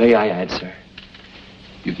 And may I add, sir,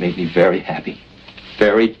 you've made me very happy.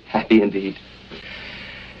 Very happy indeed.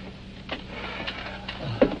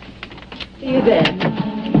 See you then.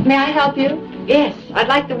 May I help you? Yes, I'd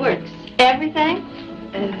like the works. Everything?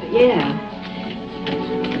 Yeah.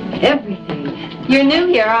 Everything. You're new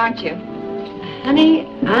here, aren't you? Honey,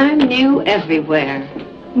 I'm new everywhere.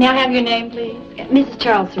 May I have your name, please? Mrs.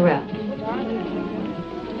 Charles Sorrell.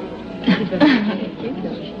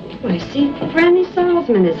 Well, I see, Franny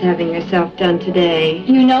Salzman is having herself done today.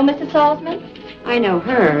 You know Mrs. Salzman? I know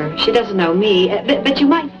her. She doesn't know me. But you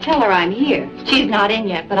might tell her I'm here. She's not in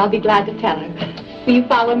yet, but I'll be glad to tell her. Will you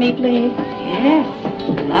follow me, please? Yes,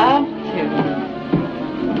 love to.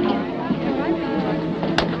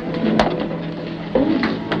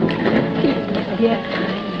 Yes.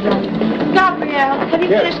 Gabrielle, have you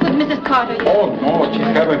finished with Mrs. Carter yet? Oh, no, she's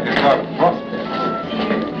having to start a process.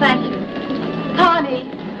 Thank you. Connie,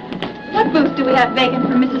 what booth do we have vacant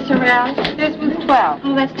for Mrs. Sorrell? There's booth 12.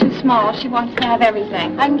 Oh, that's too small. She wants to have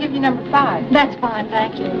everything. I can give you number 5. That's fine,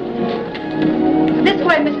 thank you. This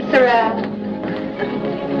way, Mrs. Sorrell.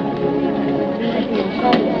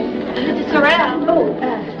 Mrs. Sorrell. Oh,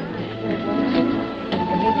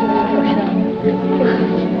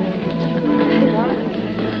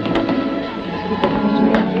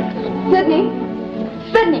 Sydney!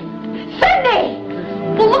 Sydney! Sydney!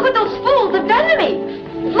 Well, look what those fools have done to me!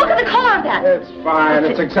 Look at the color of that! It's fine.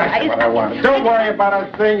 It's exactly what I wanted. Don't worry about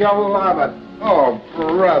a thing. You'll love it. Oh,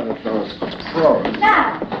 brother, those clothes.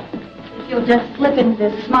 Now, if you'll just slip into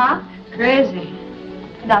this smock. Crazy.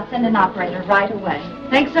 And I'll send an operator right away.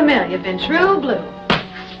 Thanks a million. You've been true blue.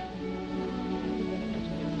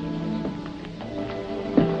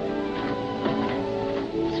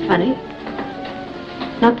 It's funny.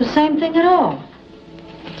 Not the same thing at all.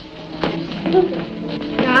 No,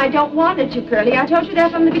 I don't want it too curly. I told you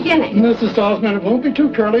that from the beginning. Mrs. Salzman, it won't be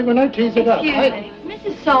too curly when I tease it up. Excuse me.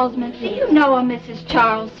 Mrs. Salzman, do you know a Mrs.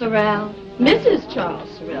 Charles Sorrell? Mrs. Charles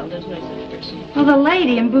Sorrell, there's no such person. Well, the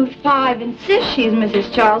lady in booth 5 insists she's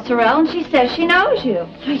Mrs. Charles Sorrell, and she says she knows you.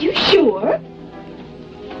 Are you sure?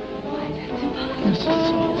 Mrs.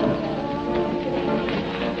 Salzman.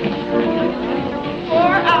 4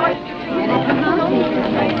 hours.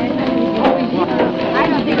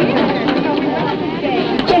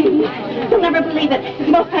 Jane, you'll never believe it. It's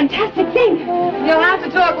the most fantastic thing. You'll have to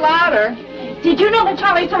talk louder. Did you know that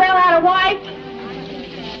Charlie Sorrell had a wife?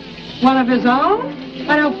 One of his own?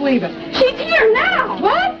 I don't believe it. She's here now.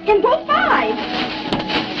 What? In booth 5.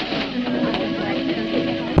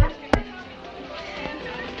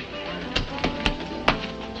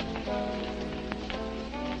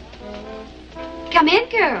 Come in,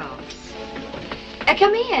 girls.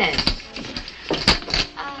 Come in.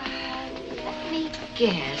 Let me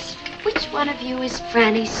guess. Which one of you is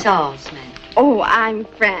Franny Salzman? Oh, I'm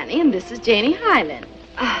Franny, and this is Janie Highland.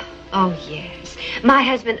 Oh, yes. My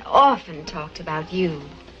husband often talked about you.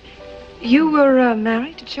 You were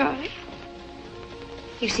married to Charlie?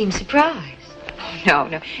 You seem surprised. Oh,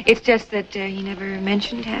 no. It's just that he never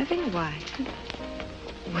mentioned having a wife.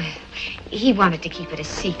 Well, he wanted to keep it a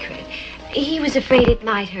secret. He was afraid it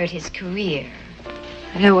might hurt his career.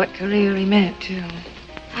 I know what career he meant, too.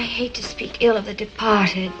 I hate to speak ill of the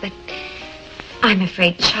departed, but I'm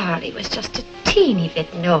afraid Charlie was just a teeny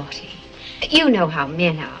bit naughty. You know how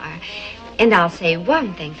men are. And I'll say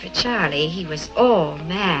one thing for Charlie. He was all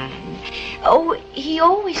man. Oh, he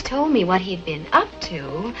always told me what he'd been up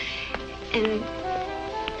to. And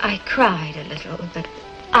I cried a little, but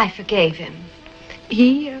I forgave him.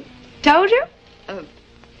 He told you?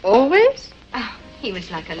 Always? Oh, he was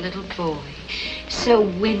like a little boy. So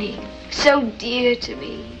winning, so dear to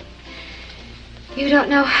me. You don't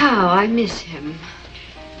know how I miss him.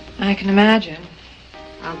 I can imagine.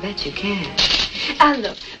 I'll bet you can.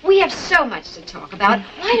 Look, we have so much to talk about.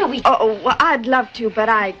 Why don't we... Oh, well, I'd love to, but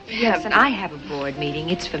I... Yes, and I have a board meeting.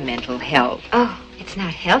 It's for mental health. Oh, it's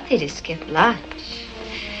not healthy to skip lunch.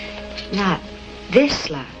 Not this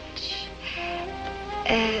lunch.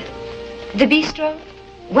 The bistro?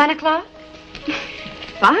 1 o'clock?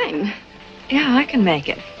 Fine. Yeah, I can make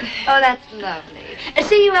it. Oh, that's lovely.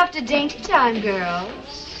 See you after dainty time,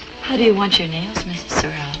 girls. How do you want your nails, Mrs.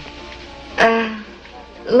 Sorrell?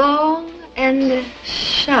 Long and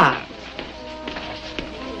sharp.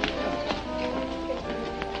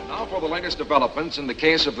 Now for the latest developments in the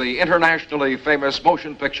case of the internationally famous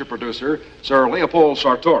motion picture producer, Sir Leopold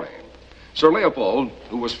Sartori. Sir Leopold,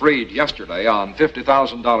 who was freed yesterday on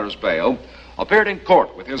 $50,000 bail, appeared in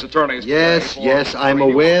court with his attorneys. Yes, yes, I'm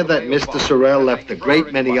aware that Mr. Sorrell left a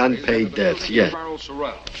great many unpaid debts, yes.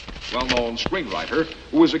 Sorrell, well-known screenwriter,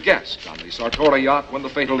 who was a guest on the Sartori yacht when the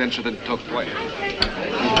fatal incident took place.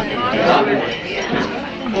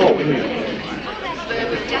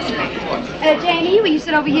 Janie, will you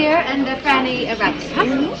sit over here and Franny right this, huh?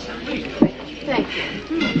 Thank you.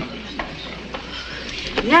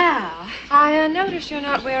 Now, I notice you're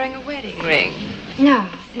not wearing a wedding ring. no,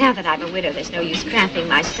 now that I'm a widow, there's no use cramping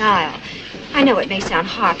my style. I know it may sound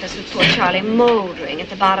heartless with poor Charlie moldering at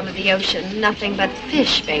the bottom of the ocean, nothing but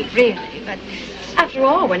fish bait, really. But after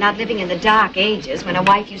all, we're not living in the dark ages when a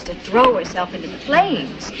wife used to throw herself into the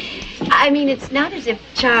flames. I mean, it's not as if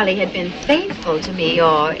Charlie had been faithful to me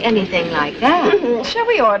or anything like that. Shall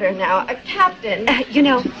we order now? Captain. You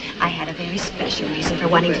know, I had a very special reason for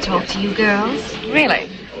wanting to talk to you girls. Really?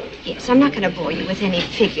 Yes, I'm not going to bore you with any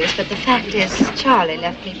figures, but the fact is, Charlie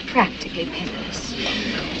left me practically penniless.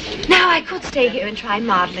 Now, I could stay here and try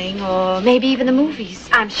modeling, or maybe even the movies.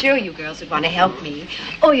 I'm sure you girls would want to help me,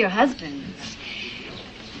 or your husbands.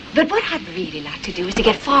 But what I'd really like to do is to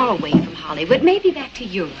get far away from Hollywood, maybe back to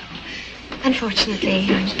Europe. Unfortunately,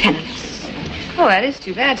 I'm penniless. Oh, that is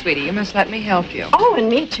too bad, sweetie. You must let me help you. Oh, and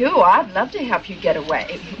me too. I'd love to help you get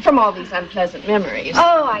away from all these unpleasant memories.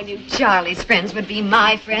 Oh, I knew Charlie's friends would be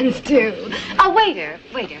my friends, too. Oh, waiter.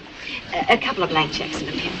 A couple of blank checks and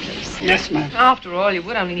a pen, please. Yes, ma'am. After all, you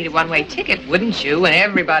would only need a one-way ticket, wouldn't you? When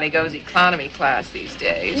everybody goes economy class these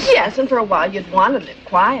days. Yes, and for a while you'd want to live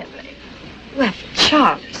quietly. Well, for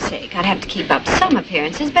Charlie's sake, I'd have to keep up some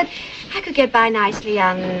appearances, but I could get by nicely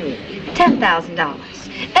on $10,000.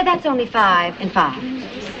 That's only 5 and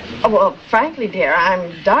 5. Oh, well, frankly, dear,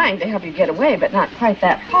 I'm dying to help you get away, but not quite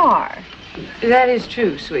that far. That is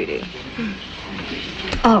true, sweetie.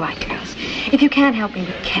 All right, girls. If you can't help me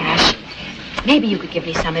with cash, maybe you could give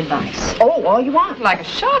me some advice. Oh, all you want. Like a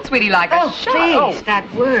shot, sweetie, like a shot. Please,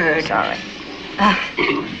 that word. Sorry.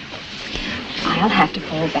 I'll have to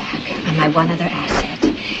fall back on my one other asset,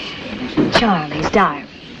 Charlie's diary.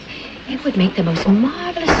 It would make the most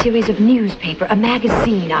marvelous series of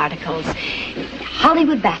magazine articles.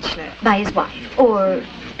 Hollywood Bachelor by his wife, or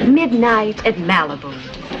Midnight at Malibu.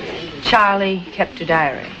 Charlie kept a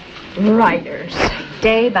diary. Writers,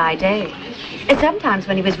 day by day. And sometimes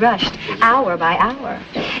when he was rushed, hour by hour.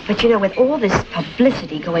 But you know, with all this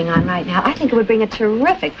publicity going on right now, I think it would bring a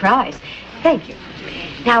terrific prize. Thank you.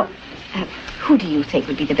 Now, who do you think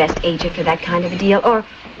would be the best agent for that kind of a deal? Or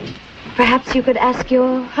perhaps you could ask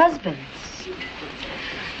your husbands.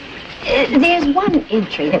 There's one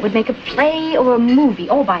entry that would make a play or a movie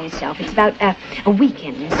all by itself. It's about a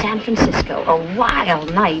weekend in San Francisco, a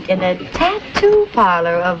wild night in a tattoo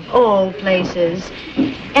parlor of all places.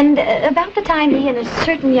 And about the time he and a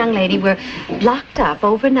certain young lady were locked up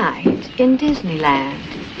overnight in Disneyland.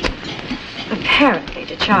 Apparently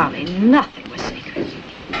to Charlie, nothing was sacred.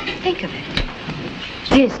 Think of it.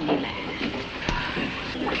 Disneyland.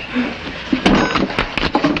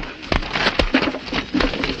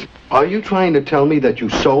 Are you trying to tell me that you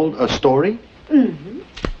sold a story? Mm-hmm.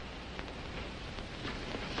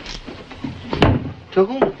 To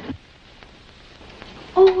whom?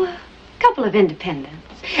 Oh, a couple of independents.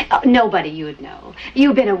 Nobody you'd know.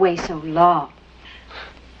 You've been away so long.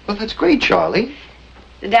 Well, that's great, Charlie.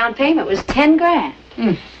 The down payment was 10 grand.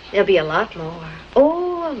 There'll be a lot more.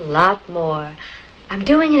 Oh, a lot more. I'm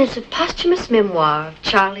doing it as a posthumous memoir of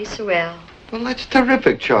Charlie Sorrell. Well, that's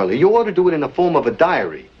terrific, Charlie. You ought to do it in the form of a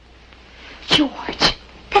diary. George,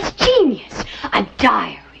 that's genius. A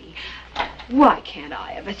diary. Why can't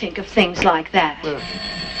I ever think of things like that?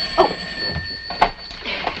 Oh.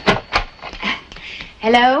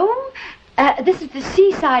 Hello? This is the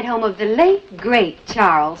seaside home of the late, great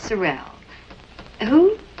Charles Sorrell.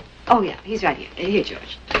 Who? Oh, yeah, he's right here. Here,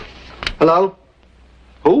 George. Hello?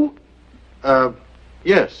 Who?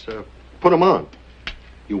 Yes, put him on.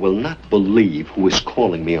 You will not believe who is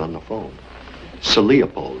calling me on the phone. Sir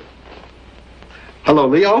Leopold. Hello,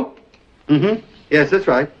 Leo? Mm-hmm. Yes, that's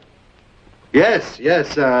right. Yes,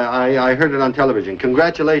 I heard it on television.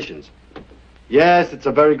 Congratulations. Yes, it's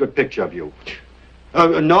a very good picture of you.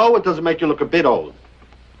 No, it doesn't make you look a bit old.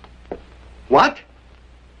 What?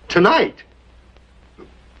 Tonight?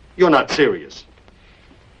 You're not serious.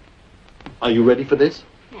 Are you ready for this?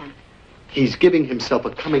 Yeah. He's giving himself a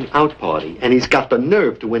coming out party, and he's got the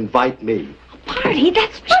nerve to invite me. Party?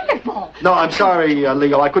 That's wonderful. No, I'm sorry,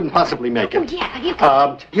 Leo. I couldn't possibly make it. Oh, yeah, you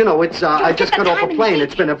can. You know, it's, I just got off a plane.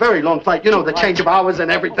 It's been a very long flight. You know, the change of hours and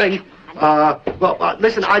everything.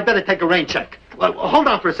 Listen, I'd better take a rain check. Well, hold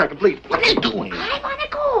on for a second, please. What are you doing? I want to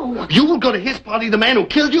go. You will go to his party, the man who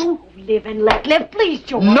killed you? Live and let live, please,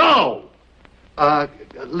 George. No!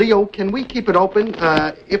 Leo, can we keep it open?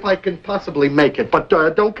 If I can possibly make it, but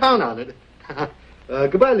don't count on it.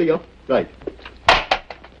 Goodbye, Leo. Right.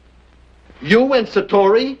 You and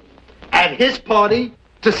Satori at his party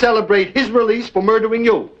to celebrate his release for murdering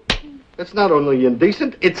you. That's not only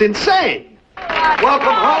indecent, it's insane.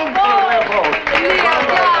 Welcome home, Leopold.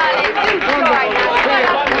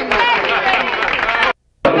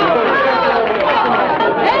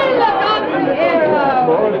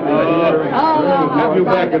 Have you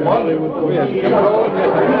back in Hollywood with me?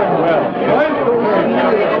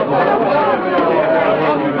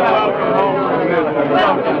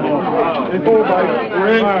 Oh, my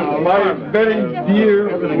friend, my very dear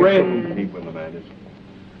friend.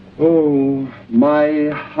 Oh, my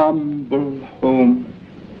humble home.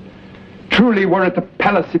 Truly, were it a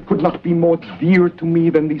palace, it could not be more dear to me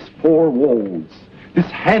than these four walls, this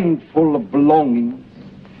handful of belongings.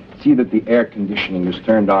 See that the air conditioning is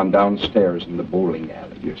turned on downstairs in the bowling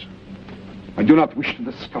alley. Yes. I do not wish to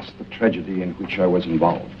discuss the tragedy in which I was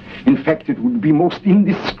involved. In fact, it would be most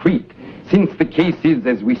indiscreet, since the case is,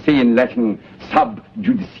 as we say in Latin, sub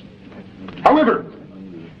judice. However,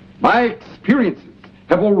 my experiences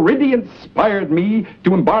have already inspired me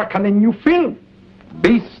to embark on a new film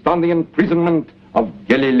based on the imprisonment of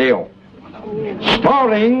Galileo,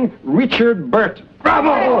 starring Richard Burton.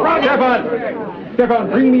 Bravo!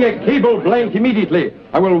 Stefan, bring me a cable blank immediately.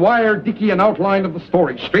 I will wire Dickie an outline of the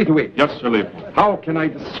story straight away. Yes, sir, Leopold. How can I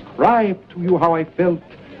describe to you how I felt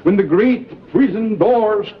when the great prison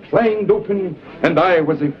doors clanged open and I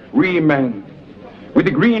was a free man, with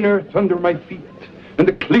the green earth under my feet and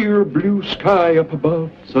the clear blue sky up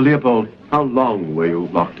above? Sir Leopold, how long were you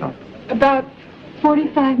locked up? About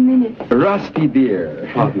 45 minutes. Rusty,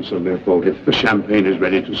 dear. Pardon, Sir Leopold, if the champagne is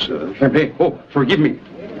ready to serve. Champagne? Oh, forgive me.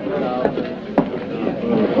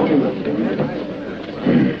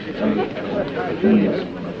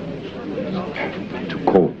 Too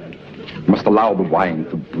cold. You must allow the wine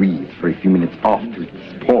to breathe for a few minutes after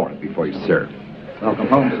it's poured before you serve. Welcome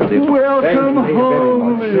home, Sir Leopold. Welcome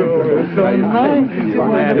home. It's so nice. It's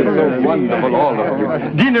so wonderful, all of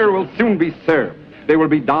you. Dinner will soon be served. There will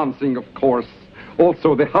be dancing, of course.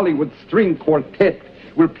 Also, the Hollywood String Quartet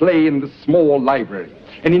will play in the small library.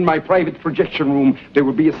 And in my private projection room, there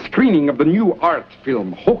will be a screening of the new art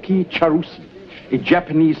film, Hoki Charusi, a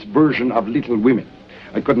Japanese version of Little Women.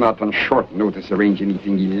 I could not on short notice arrange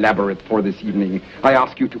anything elaborate for this evening. I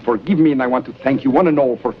ask you to forgive me, and I want to thank you one and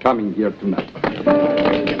all for coming here tonight.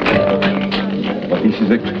 This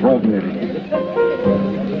is extraordinary.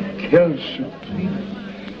 Quelle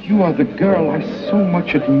surprise. You are the girl I so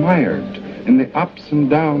much admired in the ups and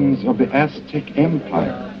downs of the Aztec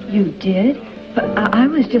Empire. You did? But I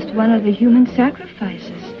was just one of the human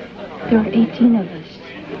sacrifices. There are 18 of us.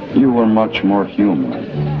 You were much more human.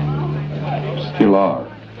 Still are.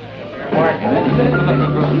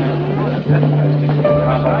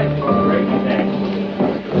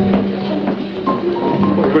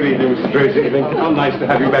 Good evening, Mr. Tracy. How nice to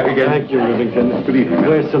have you back again. Thank you, Rivington. Good evening.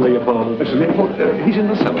 Where's Sir Leopold? Mr. Leopold, he's in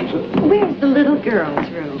the cellar, sir. Where's the little girl's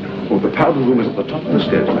room? Oh, the powder room is at the top of the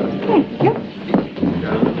stairs, madam. Thank you.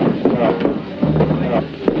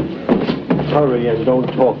 Hurry and don't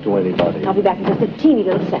talk to anybody. I'll be back in just a teeny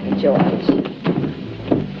little second, George.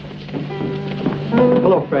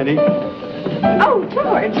 Hello, Franny. Oh,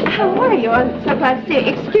 George, how are you? I'm so glad to see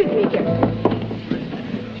you. Excuse me, dear.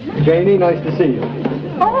 Janie, nice to see you.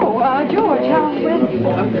 Oh, George, how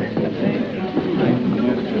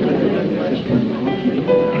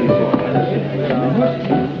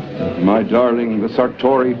My darling, the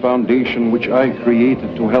Sartori Foundation, which I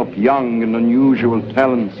created to help young and unusual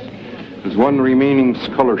talents, has one remaining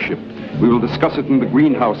scholarship. We will discuss it in the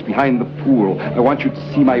greenhouse behind the pool. I want you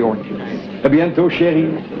to see my orchids. A bientôt,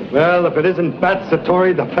 chérie. Well, if it isn't Bat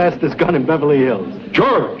Satori, the fastest gun in Beverly Hills.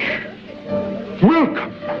 George!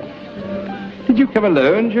 Welcome! Did you come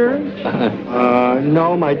alone, George?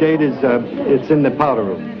 No, my date is, it's in the powder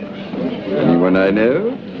room. Anyone I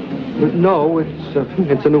know? No, it's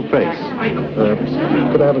a new face.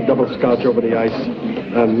 Could I have a double scotch over the ice?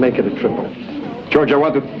 Make it a triple. George, I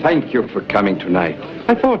want to thank you for coming tonight.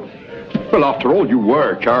 I thought, well, after all, you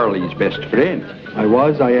were Charlie's best friend. I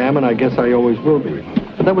was, I am, and I guess I always will be.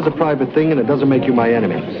 But that was a private thing, and it doesn't make you my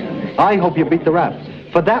enemy. I hope you beat the rap.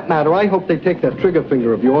 For that matter, I hope they take that trigger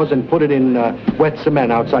finger of yours and put it in wet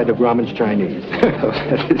cement outside of Grauman's Chinese.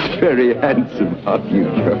 That is very handsome of you,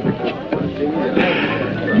 George.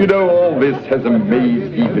 You know, all this has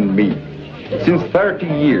amazed even me. Since 30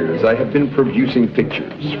 years, I have been producing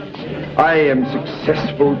pictures. I am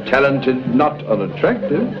successful, talented, not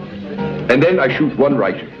unattractive. And then I shoot one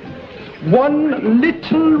writer. One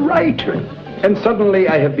little writer. And suddenly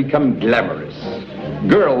I have become glamorous.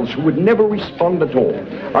 Girls who would never respond at all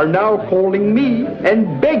are now calling me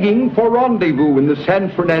and begging for rendezvous in the San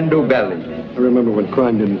Fernando Valley. I remember when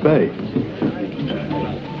crime didn't pay.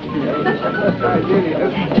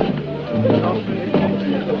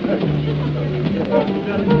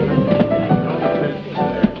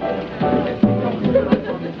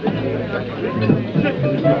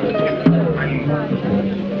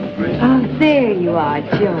 Oh, there you are,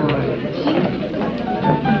 George.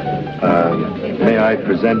 May I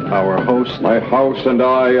present our host? My house and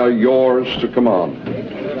I are yours to command.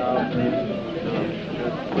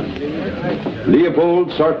 Leopold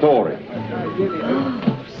Sartori.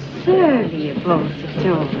 Oh, Sir Leopold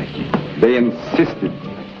Sartori. They insisted.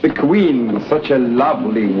 The Queen, such a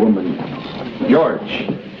lovely woman. George,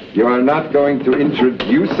 you are not going to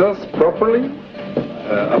introduce us properly?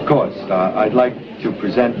 Of course. I'd like to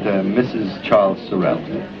present Mrs. Charles Sorrell.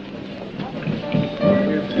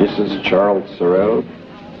 Mrs. Charles Sorrell?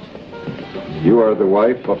 You are the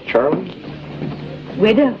wife of Charlie?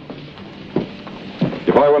 Widow.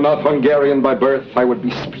 If I were not Hungarian by birth, I would be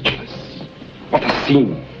speechless. What a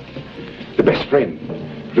scene. The best friend,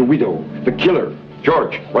 the widow, the killer.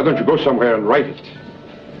 George, why don't you go somewhere and write it?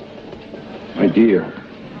 My dear,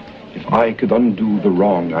 if I could undo the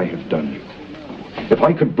wrong I have done you, if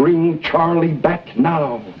I could bring Charlie back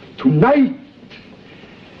now, tonight,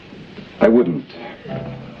 I wouldn't.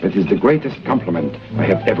 It is the greatest compliment I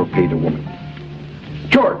have ever paid a woman.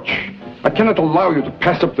 George, I cannot allow you to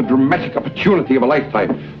pass up the dramatic opportunity of a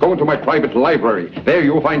lifetime. Go into my private library. There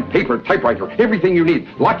you'll find paper, typewriter, everything you need.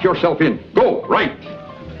 Lock yourself in. Go, write.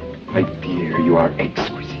 My dear, you are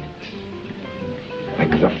exquisite.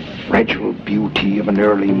 Like the fragile beauty of an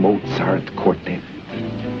early Mozart quartet.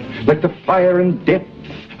 Like the fire and depth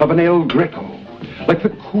of an El Greco. Like the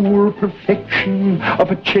cool perfection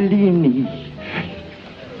of a Cellini.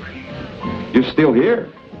 You're still here?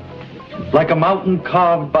 Like a mountain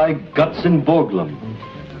carved by Guts and Borglum.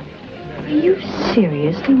 Are you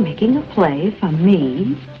seriously making a play for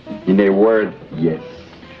me? In a word, yes.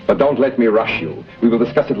 But don't let me rush you. We will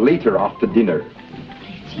discuss it later after dinner.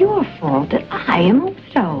 It's your fault that I am a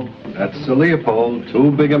widow. That's Sir Leopold,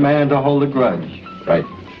 too big a man to hold a grudge. Right.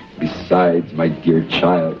 Besides, my dear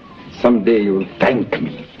child, someday you'll thank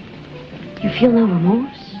me. You feel no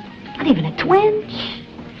remorse? Not even a twinge?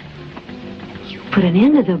 You put an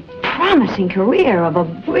end to the promising career of a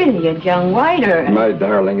brilliant young writer. My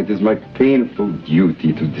darling, it is my painful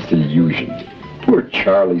duty to disillusion. Poor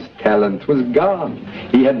Charlie's talent was gone.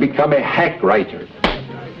 He had become a hack writer.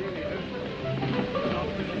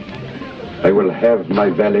 I will have my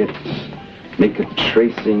valet make a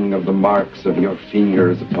tracing of the marks of your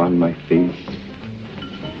fingers upon my face.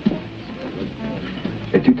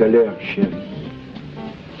 Et tout à l'heure, chérie.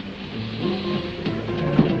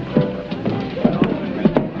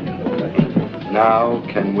 Now,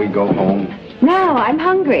 can we go home? Now I'm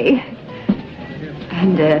hungry.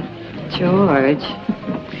 And, George,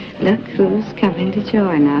 look who's coming to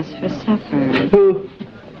join us for supper.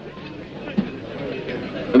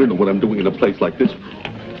 I don't know what I'm doing in a place like this.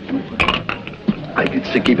 I get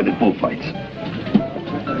sick even in bullfights.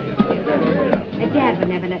 Dad would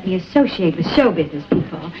never let me associate with show business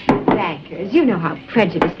people. Bankers, you know how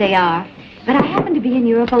prejudiced they are. But I happened to be in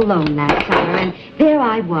Europe alone last summer, and there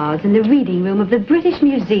I was in the reading room of the British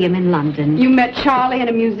Museum in London. You met Charlie in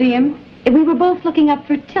a museum? We were both looking up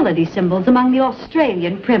fertility symbols among the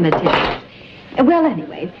Australian primitives. Well,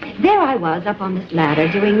 anyway, there I was up on this ladder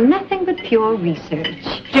doing nothing but pure research.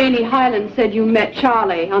 Janie Hyland said you met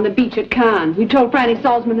Charlie on the beach at Cannes. You told Franny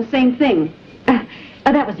Salzman the same thing.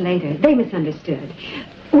 That was later. They misunderstood.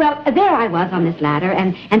 Well, there I was on this ladder,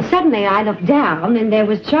 and suddenly I looked down, and there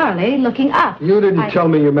was Charlie looking up. You didn't tell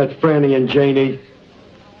me you met Franny and Janie.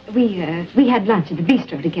 We had lunch at the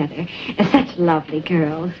bistro together. Such lovely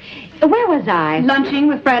girls. Where was I? Lunching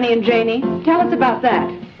with Franny and Janie. Tell us about that.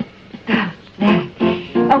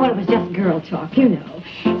 Oh, well, it was just girl talk, you know.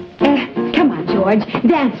 Come on, George,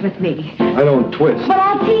 dance with me. I don't twist. But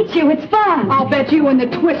I'll teach you, it's fun. I'll bet you and the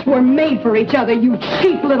twist were made for each other, you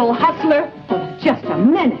cheap little hustler. Oh, just a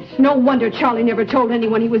minute. No wonder Charlie never told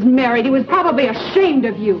anyone he was married. He was probably ashamed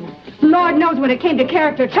of you. Lord knows when it came to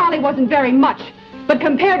character, Charlie wasn't very much. But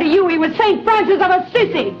compared to you, he was St. Francis of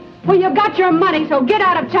Assisi. Well, you got your money, so get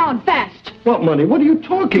out of town fast. What money? What are you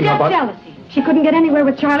talking Just about? jealousy. She couldn't get anywhere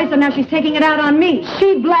with Charlie, so now she's taking it out on me.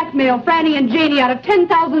 She blackmailed Franny and Janie out of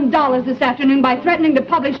 $10,000 this afternoon by threatening to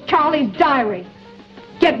publish Charlie's diary.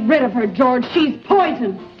 Get rid of her, George. She's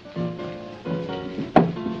poison.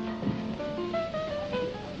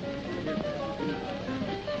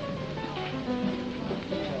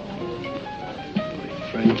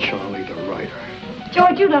 Friend Charlie, the writer.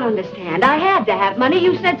 George, you don't understand. I had to have money.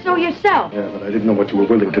 You said so yourself. Yeah, but I didn't know what you were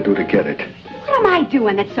willing to do to get it. What am I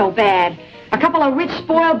doing that's so bad? A couple of rich,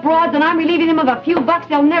 spoiled broads, and I'm relieving them of a few bucks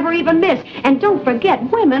they'll never even miss. And don't forget,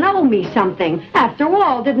 women owe me something. After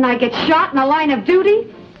all, didn't I get shot in the line of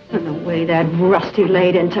duty? And the way that Rusty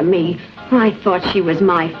laid into me, I thought she was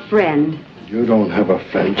my friend. You don't have a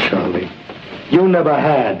friend, Charlie. You never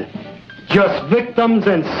had. Just victims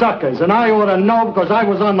and suckers, and I ought to know because I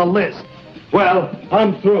was on the list. Well,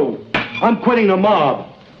 I'm through. I'm quitting the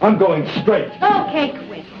mob. I'm going straight. Okay,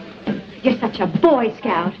 quit. You're such a Boy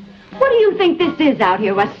Scout. What do you think this is out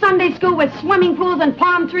here? A Sunday school with swimming pools and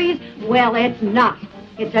palm trees? Well, it's not.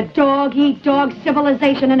 It's a dog-eat-dog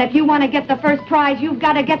civilization, and if you want to get the first prize, you've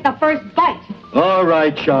got to get the first bite. All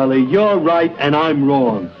right, Charlie, you're right and I'm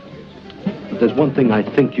wrong. But there's one thing I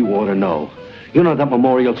think you ought to know. You know that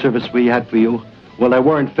memorial service we had for you? Well, there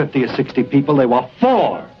weren't 50 or 60 people, there were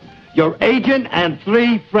 4. Your agent and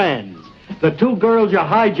 3 friends. The 2 girls you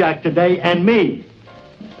hijacked today and me.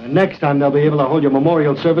 And next time they'll be able to hold your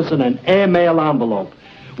memorial service in an airmail envelope.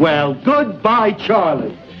 Well, goodbye,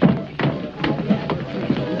 Charlie.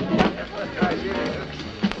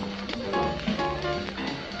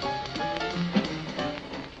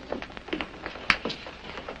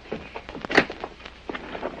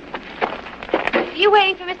 Are you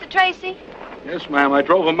waiting for Mr. Tracy? Yes, ma'am. I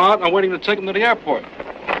drove him out, and I'm waiting to take him to the airport.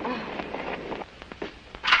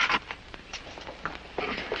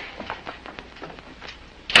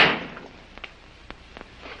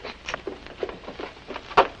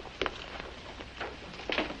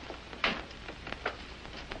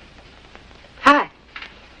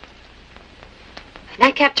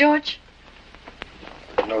 Nightcap, George?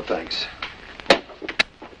 No, thanks.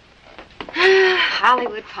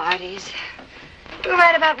 Hollywood parties. You're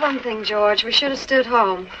right about one thing, George. We should have stood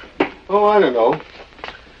home. Oh, I don't know.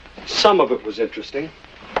 Some of it was interesting.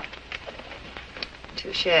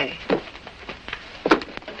 Touché.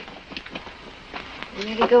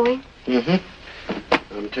 Really going?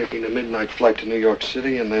 Mm-hmm. I'm taking the midnight flight to New York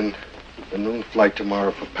City and then the noon flight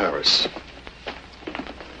tomorrow for Paris.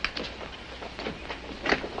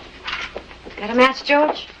 Got a match,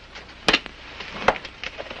 George?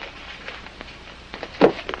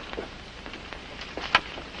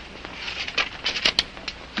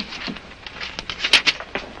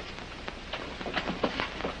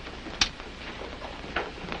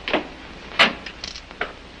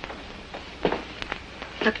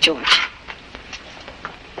 Look, George.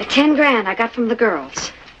 The 10 grand I got from the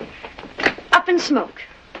girls. Up in smoke.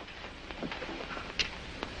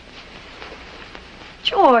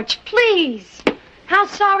 George, please. How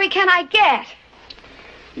sorry can I get?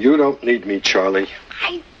 You don't need me, Charlie.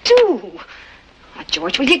 I do. Oh,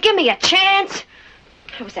 George, will you give me a chance?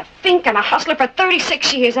 I was a fink and a hustler for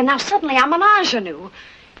 36 years, and now suddenly I'm an ingenue.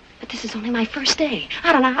 But this is only my first day.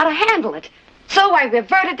 I don't know how to handle it. So I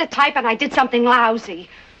reverted to type and I did something lousy.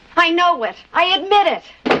 I know it. I admit it.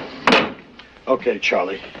 Okay,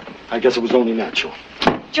 Charlie. I guess it was only natural.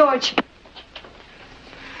 George,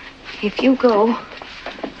 if you go,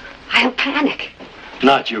 I'll panic.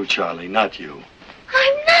 Not you, Charlie, not you.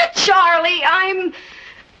 I'm not Charlie. I'm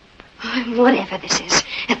whatever this is.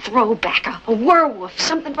 A throwback, a werewolf,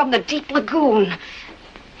 something from the deep lagoon. And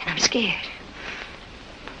I'm scared.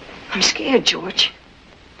 I'm scared, George.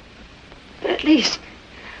 But at least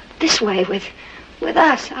this way, with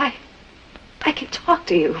us, I can talk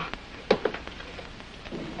to you.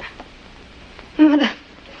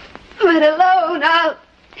 But alone, I'll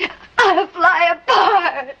fly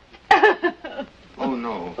apart. Oh,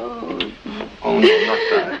 no. Oh, no, not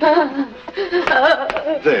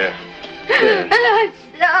that. There. I'm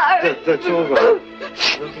sorry. That's all right.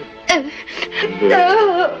 No,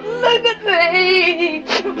 look at me.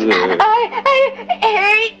 I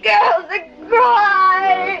hate girls that cry.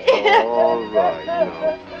 All right, now.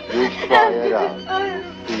 You cry it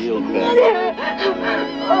out. Feel better.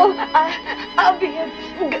 Oh, I'll be a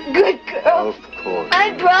good girl. Of course.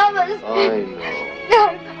 I promise. I know. No,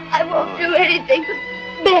 I won't do anything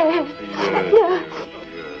bad.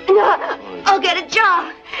 No, I'll get a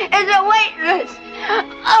job as a waitress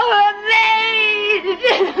or a maid.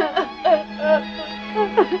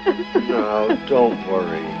 No, don't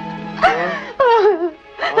worry.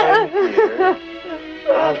 I'm here.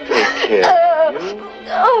 I'll take care of you.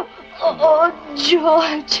 Oh,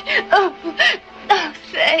 George. Oh,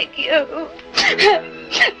 thank you.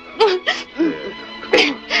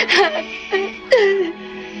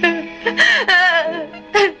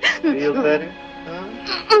 Feel better?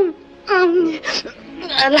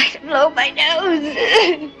 I'd like to blow my nose.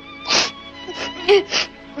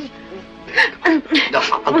 No,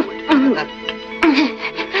 I'll do it.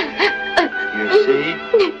 You see?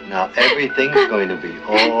 Now everything's going to be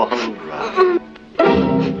all right.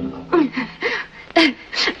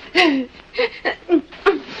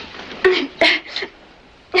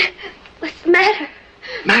 What's the matter?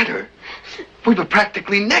 Matter? We were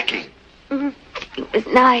practically necking. It was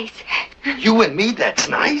nice. You and me, that's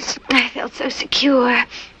nice. I felt so secure.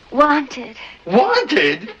 Wanted.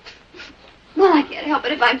 Wanted? Well, I can't help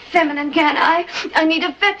it if I'm feminine, can I? I need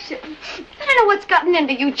affection. I don't know what's gotten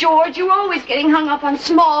into you, George. You're always getting hung up on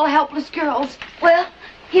small, helpless girls. Well,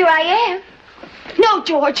 here I am. No,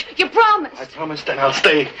 George, you promised. I promised and I'll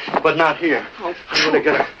stay, but not here. I'm going to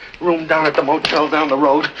get a room down at the motel down the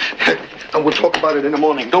road, and we'll talk about it in the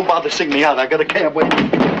morning. Don't bother seeing me out. I got a cab waiting.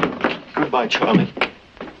 Goodbye, Charlie.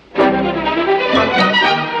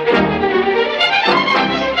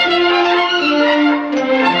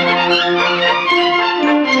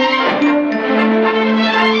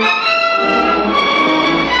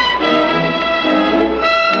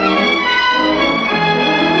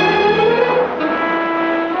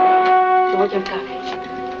 George, I've got it.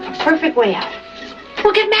 A perfect way out.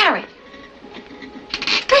 We'll get married.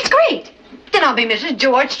 That's great. Then I'll be Mrs.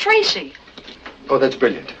 George Tracy. Oh, that's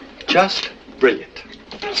brilliant. Just brilliant.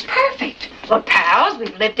 That's perfect. We're pals.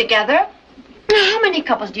 We've lived together. Now, how many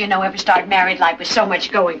couples do you know ever start married life with so much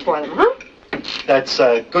going for them, huh? That's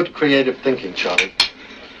good creative thinking, Charlie.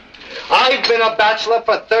 I've been a bachelor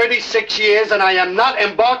for 36 years, and I am not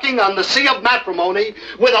embarking on the sea of matrimony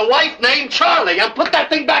with a wife named Charlie. And put that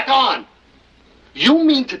thing back on. You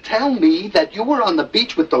mean to tell me that you were on the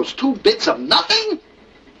beach with those two bits of nothing?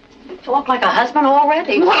 You talk like a husband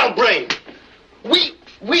already. What a brain! We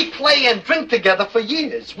play and drink together for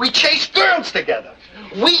years. We chase girls together.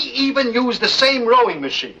 We even use the same rowing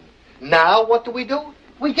machine. Now what do?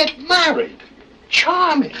 We get married.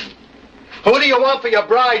 Charming. Who do you want for your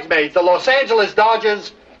bridesmaids? The Los Angeles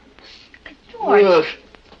Dodgers? George. Ugh.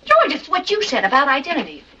 George, it's what you said about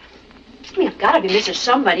identity. I mean, I've got to be Mrs.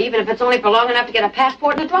 Somebody, even if it's only for long enough to get a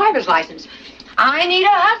passport and a driver's license. I need a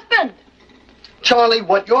husband. Charlie,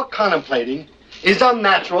 what you're contemplating is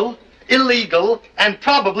unnatural, illegal, and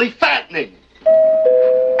probably fattening.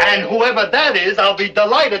 And whoever that is, I'll be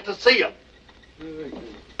delighted to see him.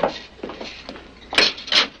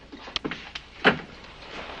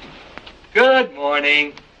 Good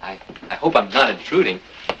morning. I hope I'm not intruding.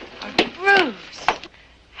 Bruce,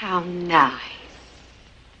 how nice.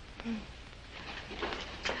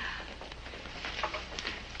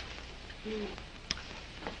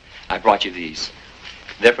 I brought you these.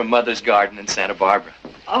 They're from Mother's Garden in Santa Barbara.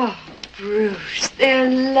 Oh, Bruce, they're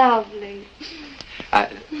lovely.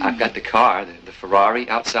 I've got the car, the Ferrari,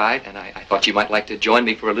 outside, and I thought you might like to join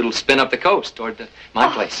me for a little spin up the coast toward my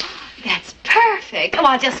place. That's perfect. Oh,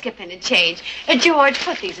 I'll just skip in and change. George,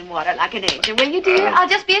 put these in water like an angel, will you, dear? I'll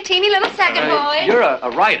just be a teeny little second boy. You're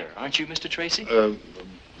a writer, aren't you, Mr. Tracy?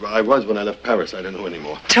 I was when I left Paris. I don't know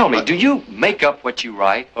anymore. Tell me, do you make up what you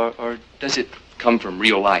write, or does it come from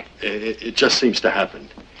real life? It just seems to happen.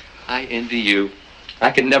 I envy you. I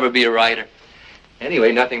could never be a writer.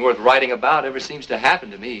 Anyway, nothing worth writing about ever seems to happen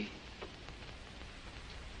to me.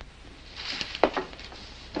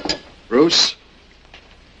 Bruce,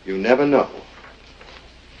 you never know.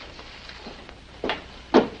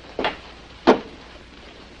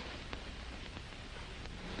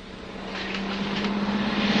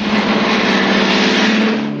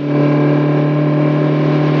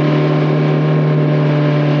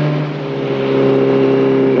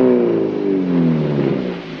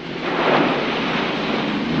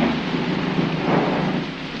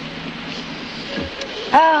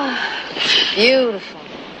 Beautiful.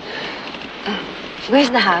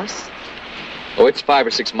 Where's the house? Oh, it's 5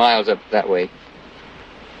 or 6 miles up that way.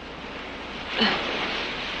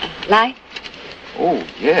 Light? Oh,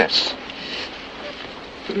 yes.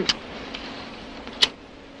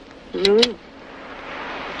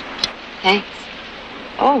 Thanks.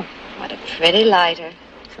 Oh, what a pretty lighter.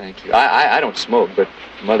 Thank you. I don't smoke, but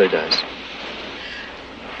Mother does.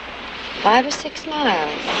 5 or 6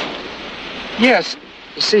 miles. Yes.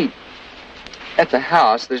 You see, at the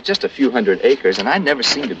house, there's just a few hundred acres, and I never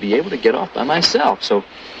seem to be able to get off by myself. So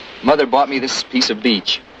Mother bought me this piece of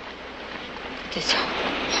beach. This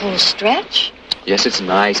whole stretch? Yes, it's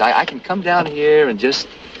nice. I can come down here and just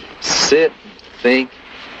sit and think.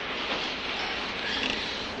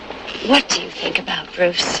 What do you think about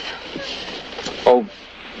Bruce? Oh,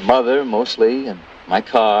 Mother, mostly, and my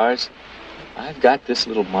cars. I've got this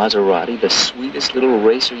little Maserati, the sweetest little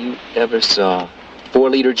racer you ever saw.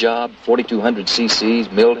 4-liter job, 4,200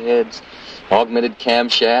 cc's, milled heads, augmented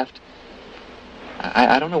camshaft.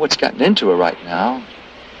 I don't know what's gotten into her right now.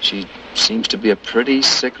 She seems to be a pretty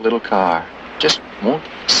sick little car. Just won't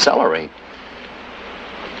accelerate.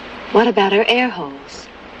 What about her air holes?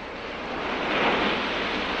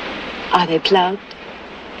 Are they plugged?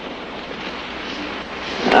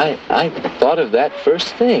 I thought of that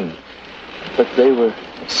first thing, but they were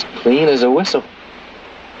as clean as a whistle.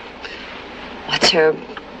 What's her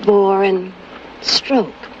bore and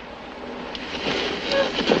stroke?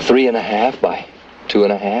 3.5 by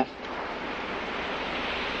 2.5.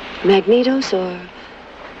 Magnetos or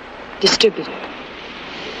distributor?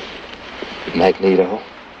 Magneto.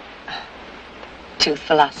 Tooth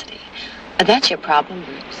velocity. That's your problem,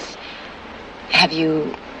 Bruce. Have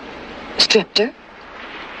you stripped her?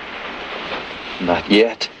 Not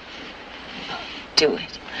yet. Do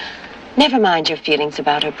it. Never mind your feelings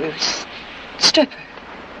about her, Bruce. Strip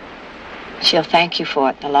her. She'll thank you for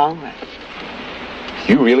it in the long run.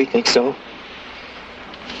 You really think so?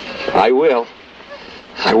 I will.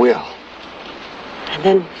 I will. And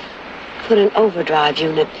then put an overdrive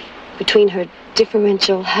unit between her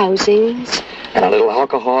differential housings. And a little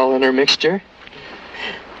alcohol in her mixture?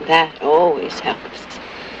 That always helps.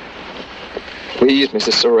 Please,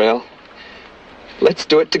 Mrs. Sorrell. Let's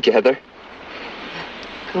do it together.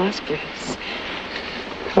 Of course, Bruce.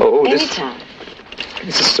 Oh, Anytime.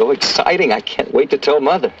 This is so exciting. I can't wait to tell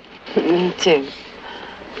Mother. Me too.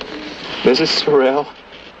 Mrs. Sorrell.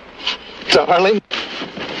 Darling.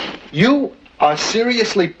 You are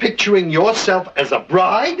seriously picturing yourself as a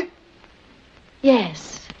bride?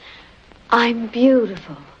 Yes. I'm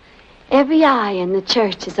beautiful. Every eye in the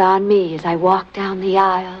church is on me as I walk down the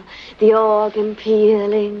aisle, the organ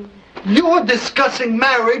pealing. You're discussing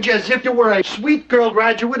marriage as if you were a sweet girl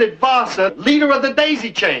graduate at Vassar, leader of the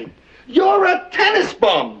daisy chain. You're a tennis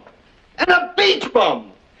bum, and a beach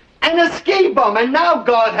bum, and a ski bum, and now,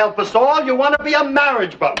 God help us all, you want to be a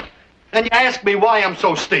marriage bum. And you ask me why I'm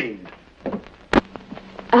so steamed.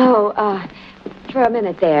 Oh, for a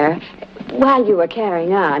minute there, while you were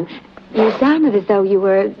carrying on, you sounded as though you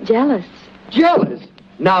were jealous. Jealous?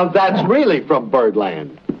 Now that's really from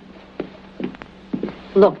Birdland.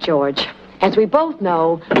 Look, George, as we both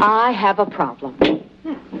know, I have a problem.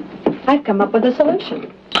 I've come up with a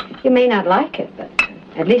solution. You may not like it, but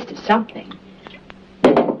at least it's something.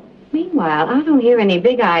 Meanwhile, I don't hear any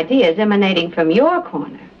big ideas emanating from your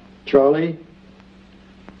corner. Charlie,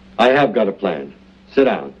 I have got a plan. Sit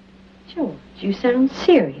down. George, you sound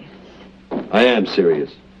serious. I am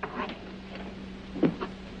serious.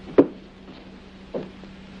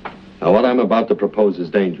 Now, what I'm about to propose is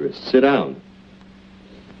dangerous. Sit down.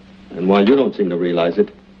 And while you don't seem to realize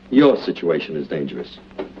it, your situation is dangerous.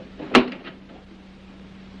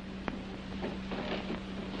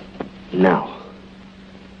 Now,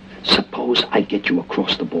 suppose I get you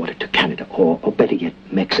across the border to Canada, or better yet,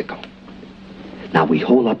 Mexico. Now, we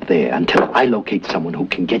hold up there until I locate someone who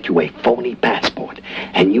can get you a phony passport.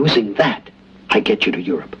 And using that, I get you to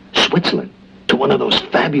Europe, Switzerland, to one of those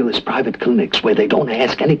fabulous private clinics where they don't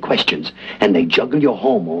ask any questions and they juggle your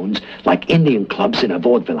hormones like Indian clubs in a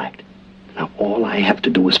vaudeville act. Now, all I have to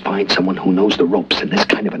do is find someone who knows the ropes in this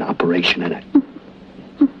kind of an operation, and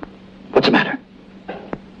what's the matter?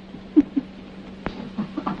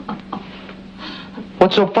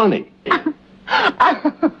 What's so funny?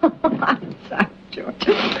 I'm sorry, George.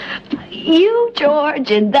 You, George,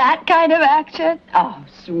 in that kind of action? Oh,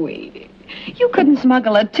 sweetie. You couldn't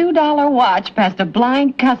smuggle a $2 watch past a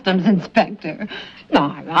blind customs inspector. No,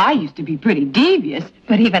 I used to be pretty devious,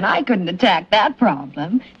 but even I couldn't attack that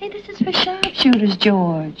problem. Hey, this is for sharpshooters,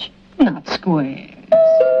 George, not squares.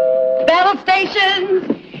 Battle stations!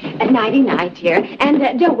 Nighty-night, dear. And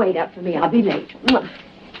don't wait up for me. I'll be late. Mwah.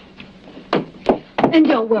 And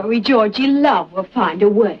don't worry, Georgie. Love will find a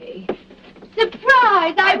way.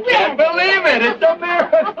 Surprise! I read Can't believe it! It's a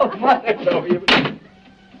miracle! Mother,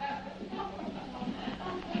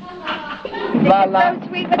 La la. So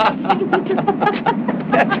sweet.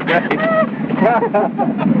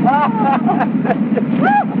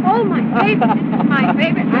 Oh, my favorite. This is my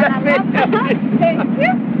favorite. I love it. Thank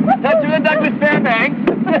you. That's really Douglas Fairbanks.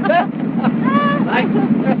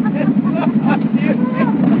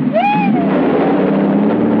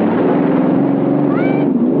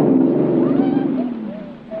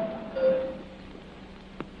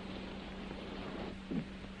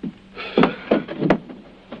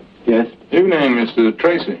 name, Mr.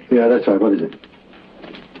 Tracy. Yeah, that's right. What is it?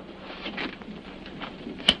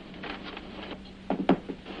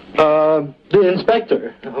 The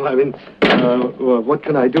inspector. What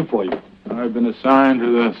can I do for you? I've been assigned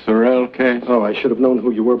to the Sorrel case. Oh, I should have known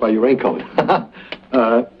who you were by your raincoat.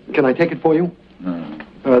 Can I take it for you? No.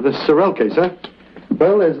 The Sorrel case, huh?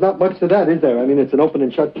 Well, there's not much to that, is there? I mean, it's an open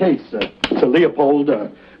and shut case. It's a Leopold,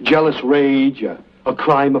 jealous rage, a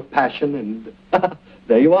crime of passion, and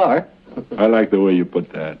there you are. I like the way you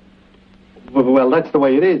put that. Well, that's the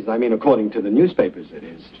way it is. I mean, according to the newspapers, it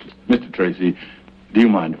is. Mr. Tracy, do you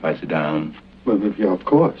mind if I sit down? Well, yeah, of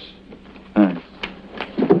course. Thanks.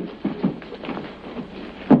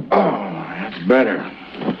 Oh, that's better.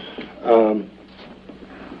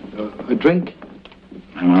 A drink?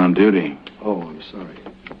 I'm on duty. Oh, I'm sorry.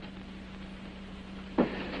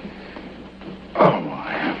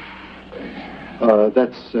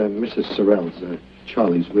 That's Mrs. Sorrel's,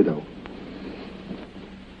 Charlie's widow.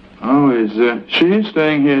 Oh, is she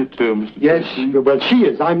staying here too, Mr. Yes, Tracy? well, she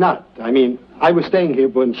is. I'm not. I mean, I was staying here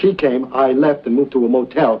when she came. I left and moved to a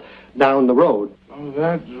motel down the road. Oh,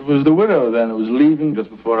 that was the widow then. It was leaving just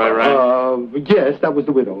before I rang. Yes, that was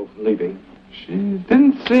the widow leaving. She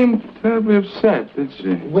didn't seem terribly upset, did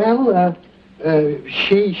she? Well,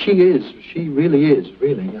 she is. She really is,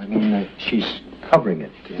 really. I mean, she's covering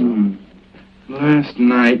it, you know. Last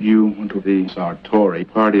night you went to the Sartori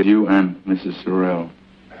party, you and Mrs. Sorrel.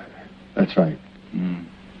 That's right.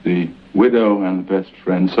 The widow and the best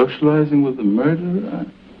friend socializing with the murderer?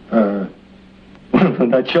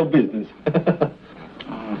 That's your business.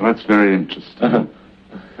 Oh, that's very interesting.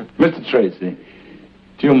 Mr. Tracy,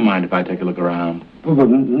 do you mind if I take a look around?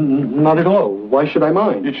 Not at all. Why should I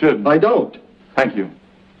mind? You shouldn't. I don't. Thank you.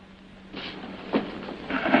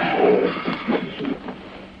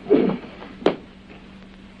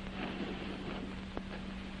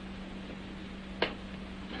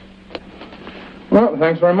 Well,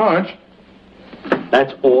 thanks very much.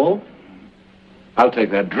 That's all? I'll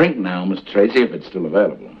take that drink now, Mr. Tracy, if it's still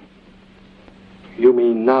available. You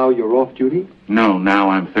mean now you're off duty? No, now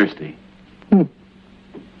I'm thirsty.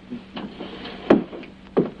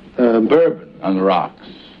 Bourbon on the rocks.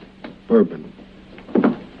 Bourbon.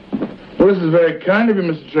 Well, this is very kind of you,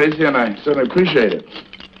 Mr. Tracy, and I certainly appreciate it.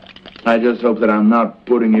 I just hope that I'm not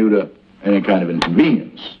putting you to any kind of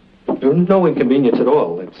inconvenience. No inconvenience at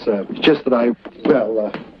all. It's just that I,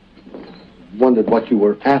 wondered what you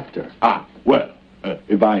were after. Ah, well,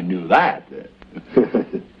 if I knew that,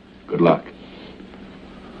 good luck.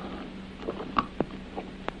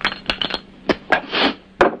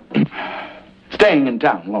 Staying in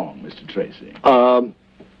town long, Mr. Tracy?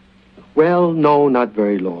 Well, no, not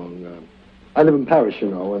very long. I live in Paris, you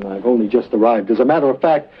know, and I've only just arrived. As a matter of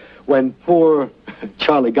fact, when poor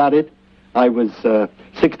Charlie got it, I was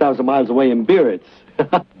 6,000 miles away in Biarritz.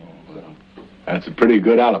 Well, that's a pretty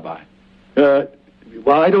good alibi. Well,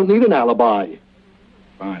 I don't need an alibi.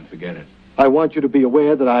 Fine, forget it. I want you to be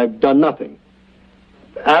aware that I've done nothing.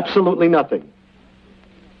 Absolutely nothing.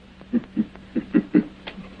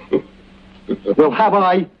 Well, have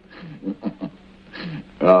I?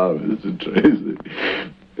 Oh, Mr. Tracy,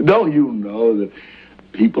 don't you know that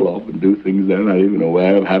people often do things they're not even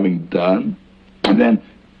aware of having done? And then,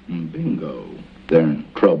 bingo, they're in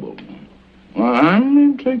trouble. Well, I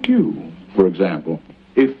mean, take you, for example.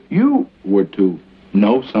 If you were to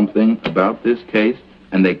know something about this case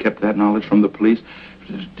and they kept that knowledge from the police,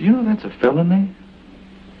 do you know that's a felony?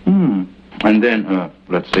 And then,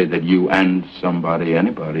 let's say that you and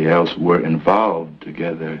anybody else were involved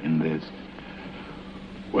together in this.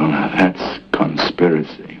 Well, now that's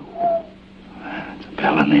conspiracy. That's a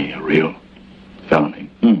felony, a real felony.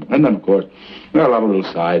 And then, of course, there are a lot of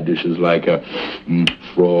little side dishes like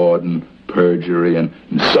fraud and perjury and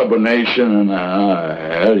subornation, and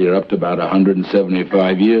hell, you're up to about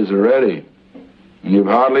 175 years already. And you've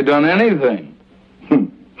hardly done anything.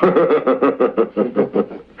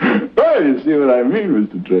 Well, you see what I mean,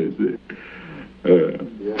 Mr. Tracy.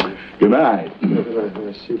 Good night.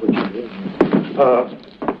 I see what you mean.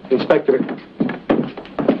 Inspector.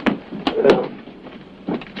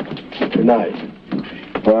 Good night.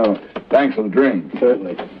 Well, thanks for the drink.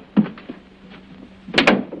 Certainly.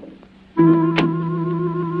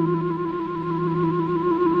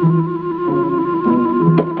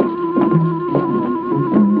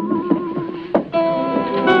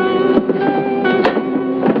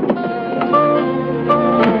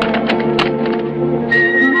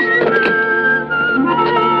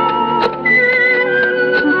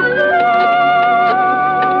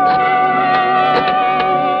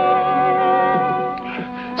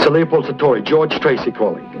 Leopold Sartori, George Tracy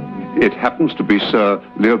calling. It happens to be Sir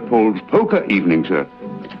Leopold's poker evening, sir.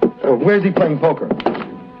 Where's he playing poker?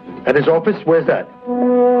 At his office? Where's that?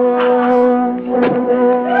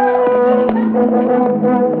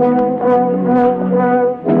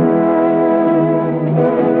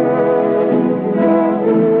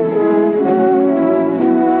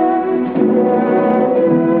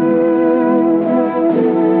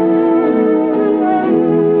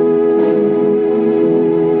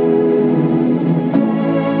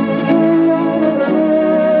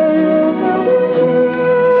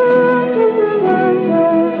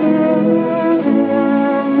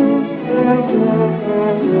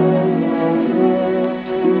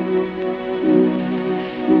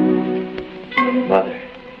 Mother.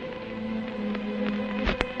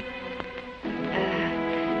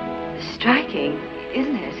 Striking,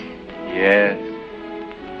 isn't it? Yes.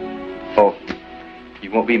 Oh,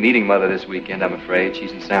 you won't be meeting Mother this weekend, I'm afraid.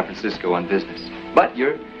 She's in San Francisco on business. But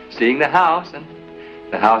you're seeing the house, and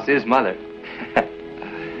the house is Mother.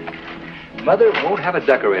 Mother won't have a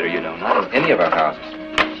decorator, you know, not in any of our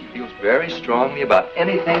houses. She feels very strongly about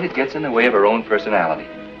anything that gets in the way of her own personality.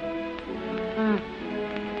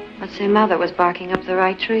 I'd say Mother was barking up the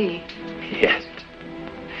right tree. Yes.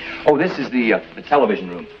 Oh, this is the television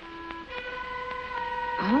room.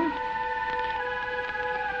 Oh?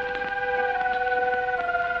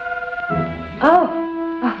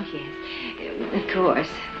 Oh, yes. Of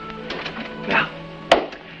course. Now,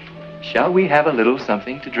 shall we have a little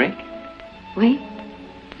something to drink? We?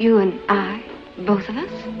 You and I? Both of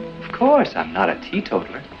us? Of course, I'm not a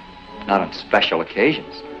teetotaler. Not on special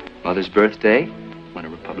occasions. Mother's birthday, when a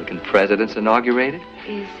Republican president's inaugurated.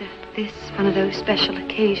 Is this one of those special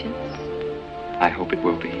occasions? I hope it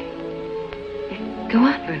will be. Go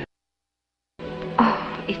on, Bruce.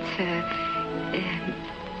 Oh, it's,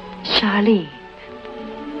 Charlene.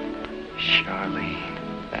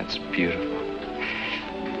 Charlene. That's beautiful.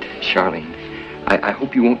 Charlene, I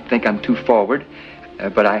hope you won't think I'm too forward,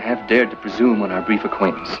 but I have dared to presume on our brief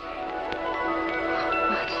acquaintance. What's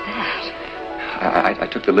that? I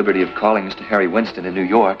took the liberty of calling Mr. Harry Winston in New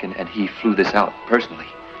York, and he flew this out personally.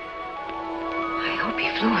 I hope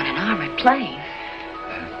you flew on an armored plane.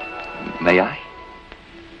 May I?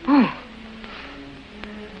 Oh.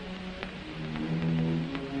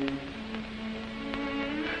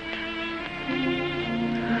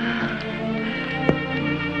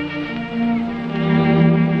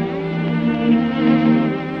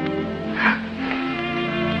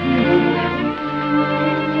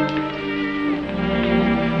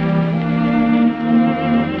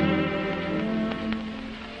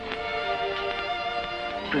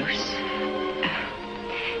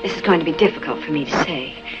 Going to be difficult for me to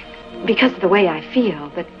say because of the way I feel,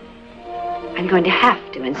 but I'm going to have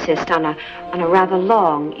to insist on a rather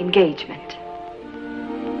long engagement.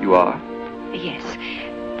 You are? Yes.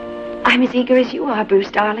 I'm as eager as you are,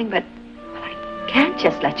 Bruce, darling, but I can't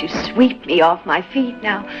just let you sweep me off my feet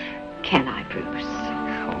now, can I, Bruce?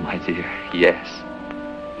 Oh, my dear, yes.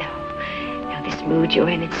 No, this mood you're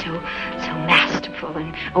in, it's so masterful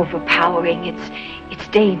and overpowering. It's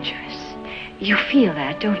dangerous. You feel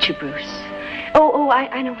that, don't you, Bruce? Oh,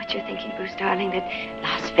 I know what you're thinking, Bruce, darling, that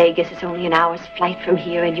Las Vegas is only an hour's flight from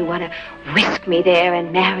here, and you want to whisk me there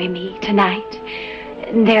and marry me tonight.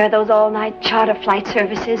 And there are those all-night charter flight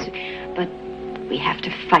services, but we have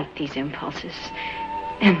to fight these impulses.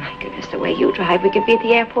 And my goodness, the way you drive, we could be at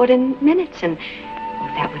the airport in minutes, and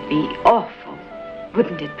that would be awful,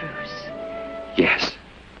 wouldn't it, Bruce? Yes.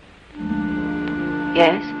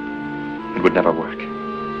 Yes? It would never work.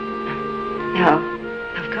 No,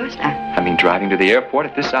 of course not. I mean, driving to the airport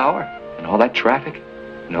at this hour and all that traffic?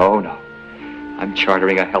 No. I'm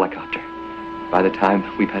chartering a helicopter. By the time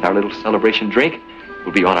we've had our little celebration drink,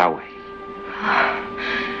 we'll be on our way.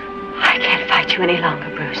 I can't fight you any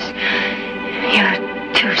longer, Bruce.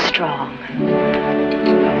 You're too strong.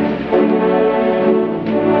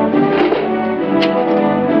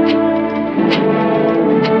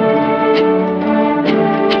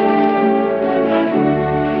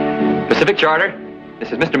 Pacific Charter,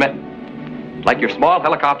 this is Mr. Minton. Like your small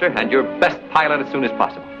helicopter and your best pilot as soon as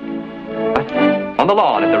possible. Right? On the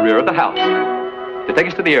lawn at the rear of the house to take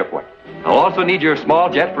us to the airport. I'll also need your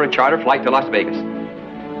small jet for a charter flight to Las Vegas.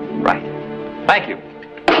 Right. Thank you.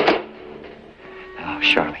 Oh,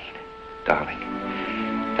 Charlene, darling,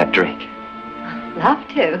 that drink. Love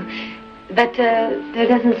to. But there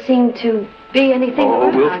doesn't seem to be anything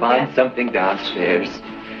Oh, we'll around find yet. something downstairs.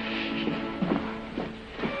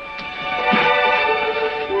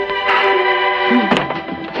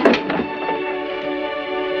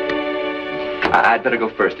 I'd better go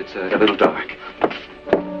first. It's a little dark.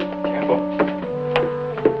 Careful.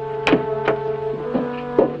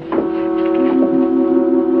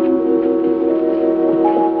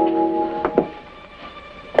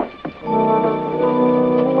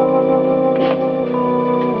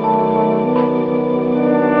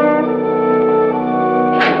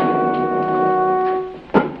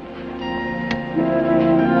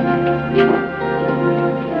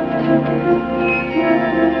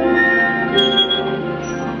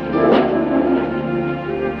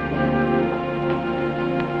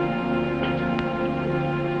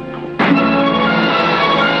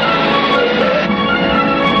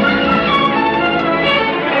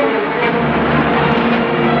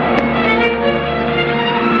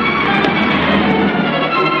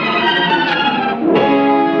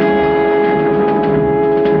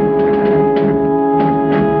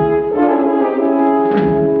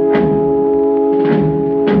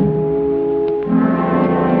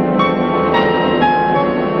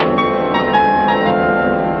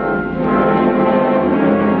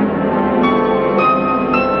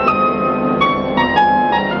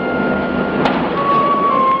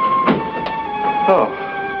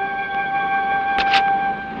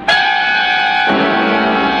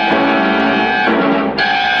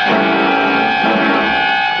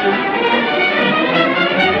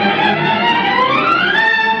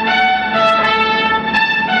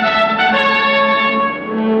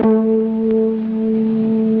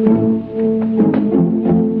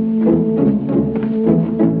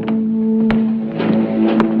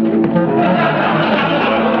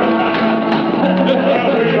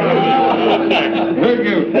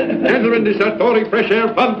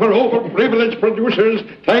 more fun for overprivileged producers.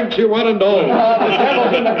 Thanks you one and all. The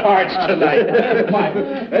devil's in the cards tonight.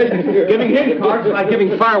 Giving him cards is like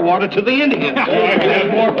giving firewater to the Indians. I can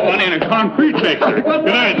have more fun in a concrete mixer. Good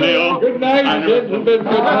night, Leo. Good night, gentlemen. Good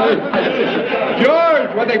night.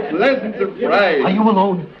 George, what a pleasant surprise. Are you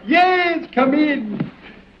alone? Yes, come in.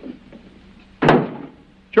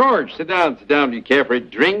 George, sit down. Sit down. Do you care for a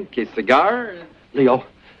drink, a cigar? Leo,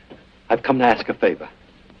 I've come to ask a favor.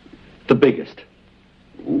 The biggest.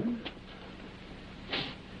 Ooh.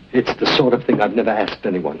 It's the sort of thing I've never asked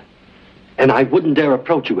anyone. And I wouldn't dare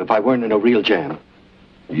approach you if I weren't in a real jam.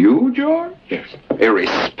 You, George? Yes. A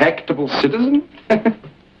respectable citizen?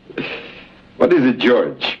 What is it,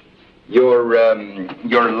 George?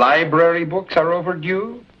 Your library books are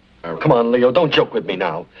overdue? Come on, Leo, don't joke with me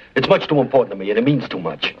now. It's much too important to me, and it means too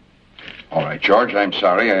much. All right, George, I'm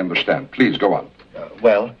sorry. I understand. Please, go on.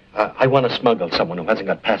 I want to smuggle someone who hasn't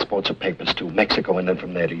got passports or papers to Mexico and then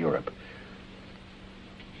from there to Europe.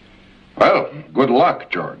 Well, good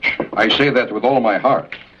luck, George. I say that with all my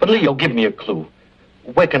heart. But, Leo, give me a clue.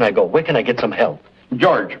 Where can I go? Where can I get some help?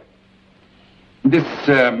 George, this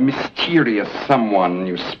mysterious someone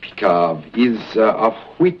you speak of is of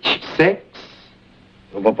which sex?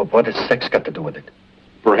 What has sex got to do with it?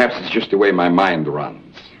 Perhaps it's just the way my mind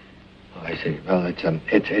runs. Oh, I see. Well,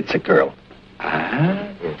 it's a girl. Ah?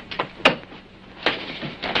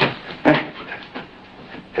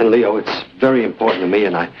 And, Leo, it's very important to me,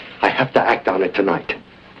 and I have to act on it tonight.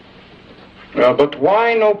 But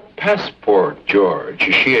why no passport, George?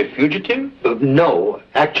 Is she a fugitive? No.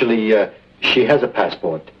 Actually, she has a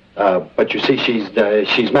passport. But you see,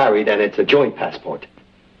 she's married, and it's a joint passport.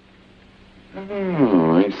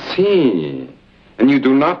 Oh, I see. And you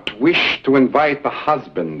do not wish to invite the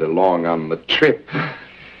husband along on the trip?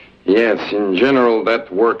 Yes, in general,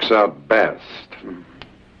 that works out best.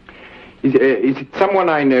 Is it someone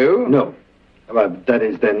I know? No. That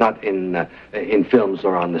is, they're not in films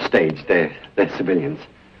or on the stage. They're civilians.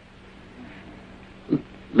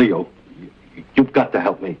 Leo, you've got to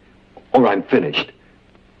help me, or I'm finished.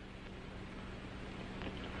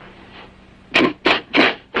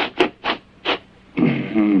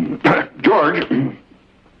 George,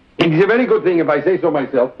 it is a very good thing, if I say so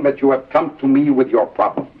myself, that you have come to me with your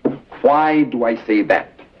problem. Why do I say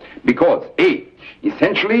that? Because, A,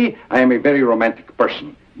 essentially, I am a very romantic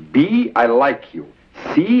person. B, I like you.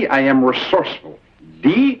 C, I am resourceful.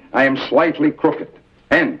 D, I am slightly crooked.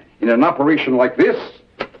 And in an operation like this,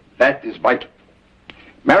 that is vital.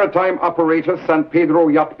 Maritime operator, San Pedro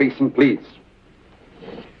Yacht Basin, please.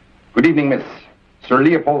 Good evening, miss. Sir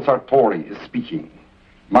Leopold Sartori is speaking.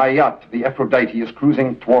 My yacht, the Aphrodite, is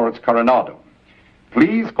cruising towards Coronado.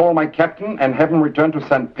 Please call my captain and have him return to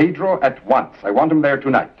San Pedro at once. I want him there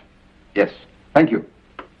tonight. Yes, thank you.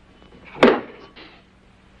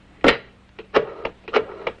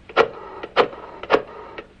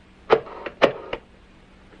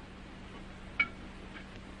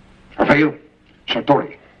 Rafael,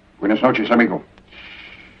 Sartori, buenas noches, amigo.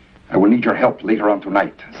 I will need your help later on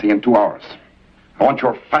tonight, say in 2 hours. I want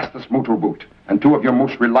your fastest motorboat and 2 of your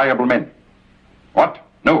most reliable men. What?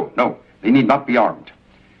 No, they need not be armed.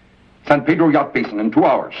 San Pedro Yacht Basin in 2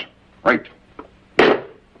 hours. Right.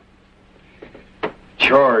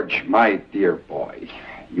 George, my dear boy,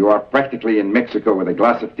 you are practically in Mexico with a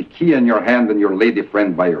glass of tequila in your hand and your lady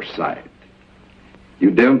friend by your side.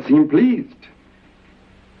 You don't seem pleased.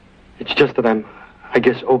 It's just that I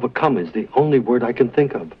guess overcome is the only word I can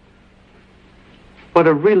think of. What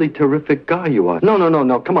a really terrific guy you are.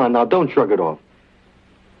 No, come on now, don't shrug it off.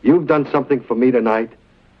 You've done something for me tonight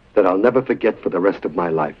that I'll never forget for the rest of my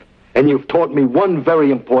life. And you've taught me one very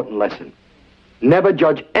important lesson. Never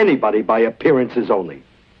judge anybody by appearances only.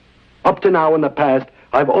 Up to now in the past,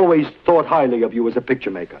 I've always thought highly of you as a picture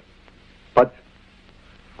maker. But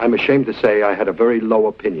I'm ashamed to say I had a very low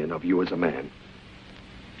opinion of you as a man.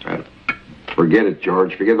 Forget it,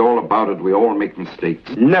 George. Forget all about it. We all make mistakes.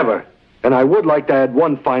 Never. And I would like to add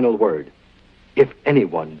one final word. If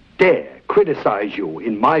anyone dare criticize you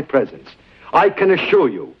in my presence, I can assure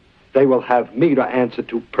you they will have me to answer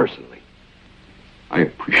to personally. I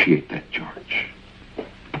appreciate that, George.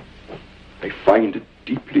 I find it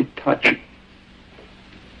deeply touching.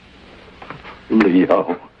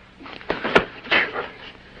 Leo.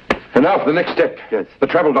 And now for the next step. Yes. The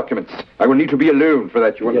travel documents. I will need to be alone for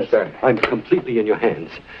that, you understand? I'm completely in your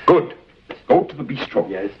hands. Good. Go to the bistro.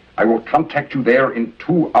 Yes. I will contact you there in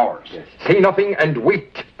 2 hours. Yes. Say nothing and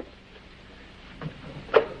wait.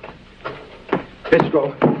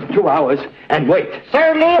 Bistro, 2 hours, and wait.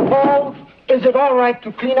 Sir Leopold, is it all right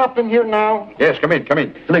to clean up in here now? Yes, come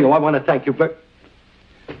in. Leo, I want to thank you very...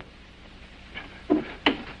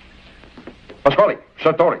 Pasquale,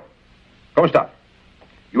 Sartori. Come sta?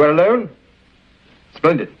 You are alone?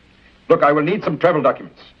 Splendid. Look, I will need some travel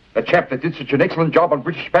documents. The chap that did such an excellent job on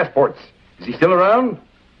British passports. Is he still around?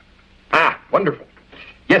 Ah, wonderful.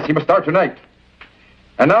 Yes, he must start tonight.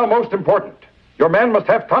 And now, most important, your man must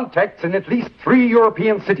have contacts in at least 3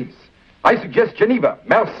 European cities. I suggest Geneva,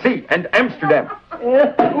 Marseille, and Amsterdam. What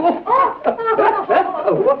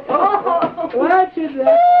is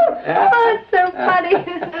that? Oh, it's so funny.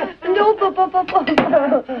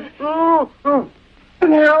 No,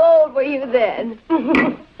 how old were you then?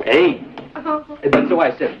 Hey, that's so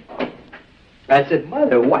I said,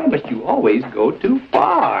 Mother, why must you always go too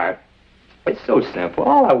far? It's so simple.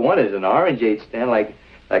 All I want is an orangeade stand like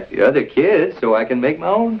the other kids so I can make my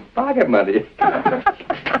own pocket money.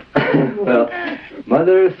 Well,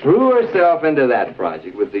 Mother threw herself into that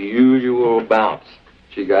project with the usual bounce.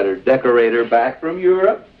 She got her decorator back from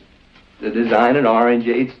Europe to design an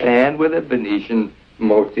orangeade stand with a Venetian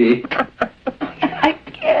motif. I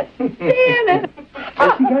can't stand it.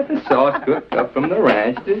 And she got the sauce cooked up from the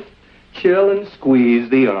ranch to chill and squeeze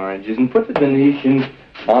the oranges and put the Venetian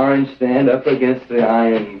orange stand up against the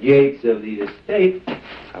iron gates of the estate.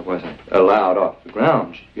 I wasn't allowed off the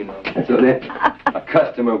grounds, you know, so that a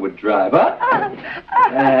customer would drive up,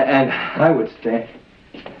 and I would stand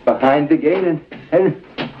behind the gate and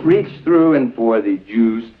reach through and pour the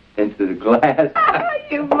juice into the glass.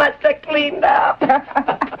 You must have cleaned up.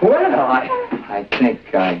 Well, I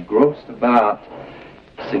think I grossed about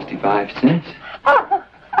 65 cents.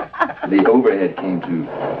 The overhead came to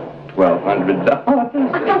 $1,200.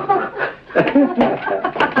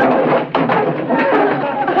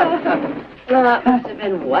 Well, it must have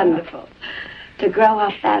been wonderful to grow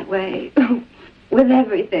up that way with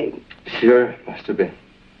everything. Sure, it must have been.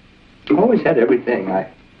 I always had everything.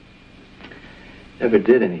 I never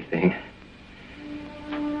did anything.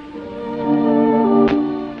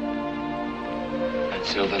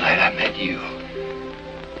 Until the night I met you.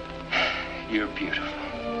 You're beautiful.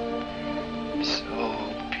 So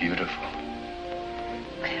beautiful.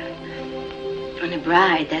 For a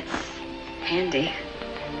bride, that's handy.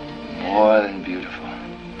 More than beautiful.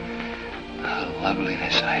 A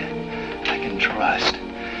loveliness I can trust.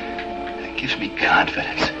 It gives me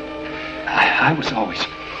confidence. I was always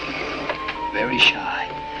very shy.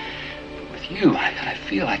 But with you, I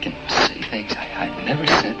feel I can say things I'd never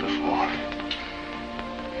said before.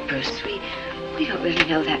 Bruce, we don't really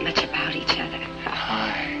know that much about each other.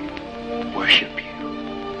 I worship you.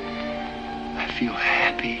 I feel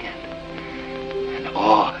happy and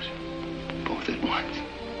awed both at once.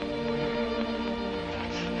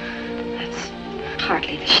 That's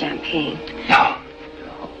hardly the champagne. No,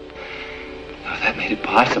 that made it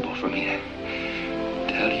possible for me to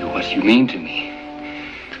tell you what you mean to me.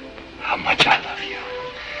 How much I love you.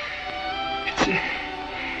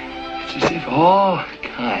 It's as if all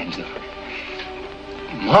kinds of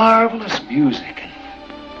marvelous music and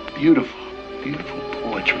beautiful, beautiful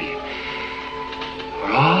poetry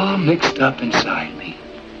were all mixed up inside me.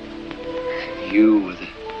 You were the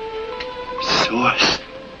source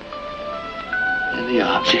and the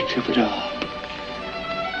object of it all.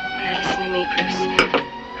 Now listen to me, Bruce.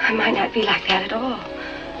 I might not be like that at all.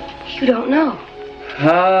 You don't know.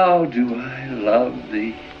 How do I love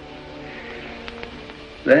thee?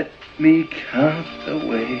 Let me count the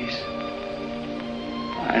ways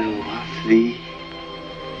I love thee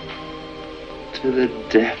to the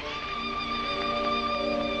depth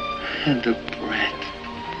and the breadth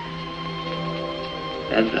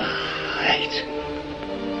and the height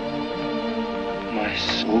of my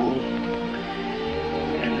soul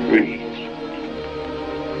and reach.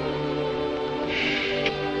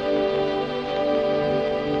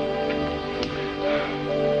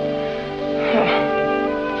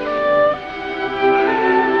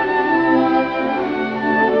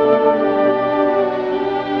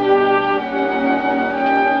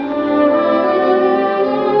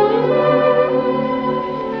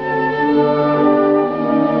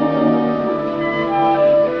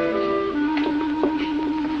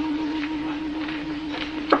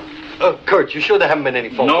 Kurt, you sure there haven't been any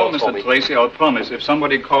phone No, calls for me? Mr. Tracy, I'll promise. If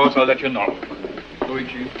somebody calls, I'll let you know.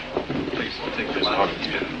 Luigi, please take this out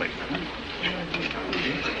immediately.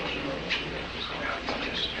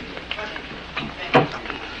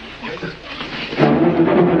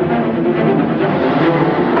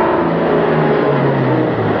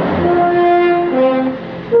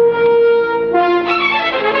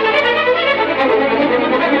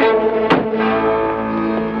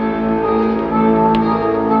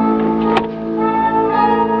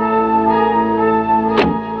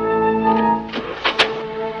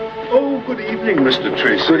 Mr.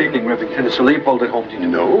 Tracy. expecting Reverend Sir Leopold at home, did you?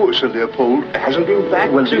 No, Sir Leopold hasn't been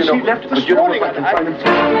back Well, since you know, he left this but you know morning. if I can find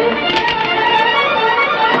him.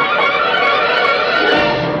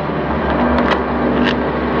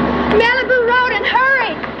 Malibu Road and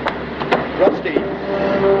hurry!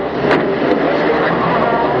 Rusty.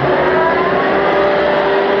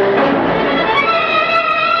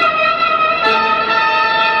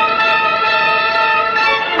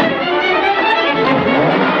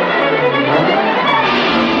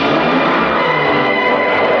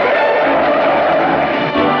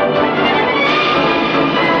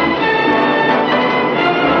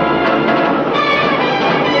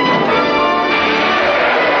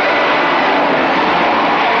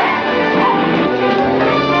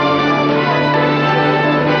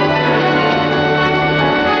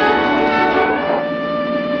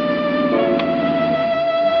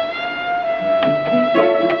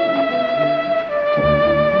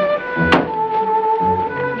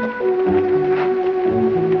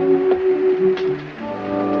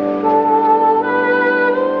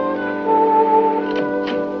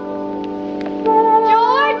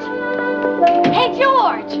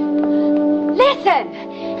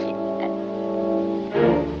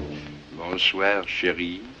 Bonsoir,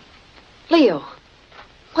 chérie. Leo,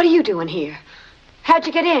 what are you doing here? How'd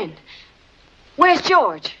you get in? Where's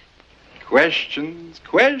George? Questions,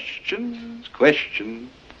 questions, questions.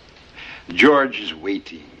 George is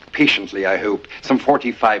waiting, patiently, I hope, some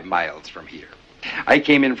 45 miles from here. I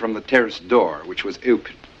came in from the terrace door, which was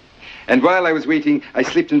open. And while I was waiting, I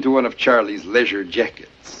slipped into one of Charlie's leisure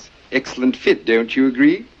jackets. Excellent fit, don't you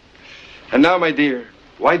agree? And now, my dear,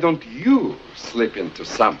 why don't you slip into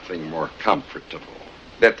something more comfortable?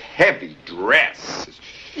 That heavy dress.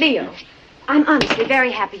 Leo, I'm honestly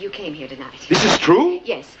very happy you came here tonight. This is true?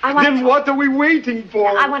 Yes, I want to Then talk. what are we waiting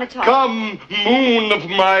for? I want to talk. Come, moon of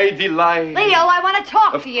my delight. Leo, I want to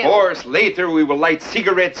talk to you. Of course, later we will light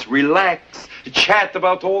cigarettes, relax, chat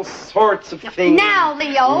about all sorts of things. Now,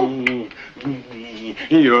 Leo.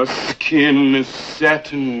 Your skin is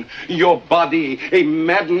satin, your body a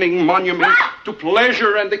maddening monument to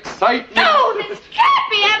pleasure and excitement. No, this can't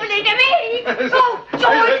be happening to me. Oh,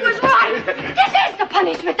 George was right. This is the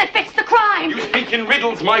punishment that fits the crime. You speak in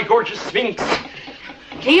riddles, my gorgeous sphinx.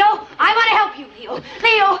 Leo, I want to help you, Leo.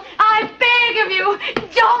 Leo, I beg of you,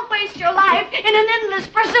 don't waste your life in an endless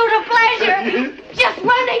pursuit of pleasure. Just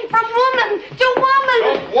running from woman to woman.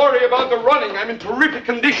 Don't worry about the running. I'm in terrific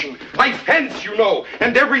condition. I fence, you know,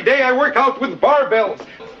 and every day I work out with barbells.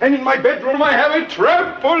 And in my bedroom I have a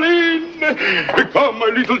trampoline. Come, my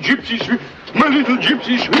little gypsy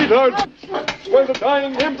sweetheart. While the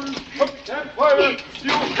dying embers of the campfire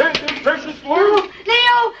still shed their precious glory.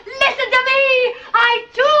 Leo, listen to me. I,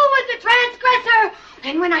 too, was a transgressor.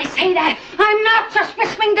 And when I say that, I'm not just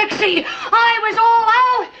whistling Dixie. I was all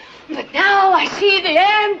out. But now I see the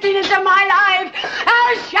emptiness of my life.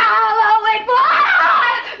 How shallow it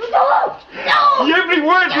was. No. Every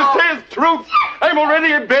word you say is truth. I'm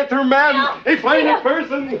already a better man, a finer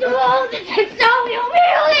person. No, this is so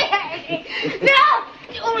humiliating. No,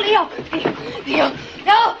 Leo,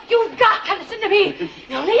 no, you've got to listen to me.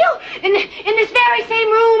 Now, Leo, in this very same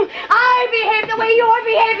room, I behave the way you're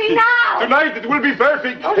behaving now. Tonight it will be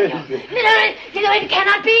perfect. No, Leo, it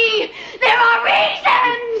cannot be. There are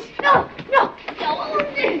reasons. No,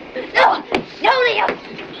 Leo.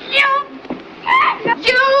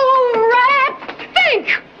 You rat! Think!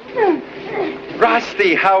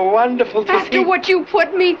 Rusty, how wonderful to After see. what you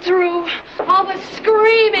put me through, all the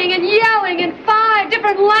screaming and yelling in 5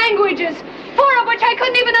 different languages, 4 of which I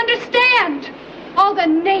couldn't even understand. All the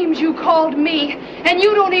names you called me, and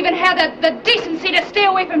you don't even have the decency to stay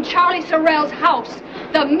away from Charlie Sorrell's house,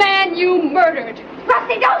 the man you murdered.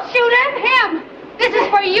 Rusty, don't shoot him! This is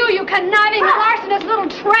for you conniving, larcenous little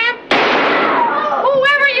tramp.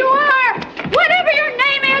 Whoever you are, whatever your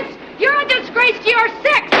name is, you're a disgrace to your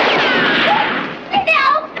sex.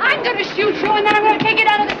 No! I'm going to shoot you, and then I'm going to take it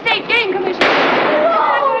out of the state game commission.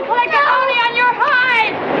 I'm going to collect a bounty on your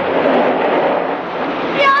hide.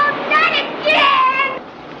 No, not again!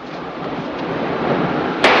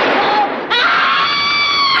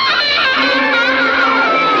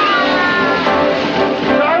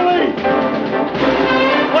 Charlie!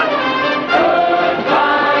 What?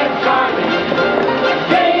 Goodbye, Charlie.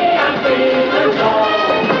 Stay and be the wall.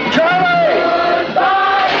 Charlie!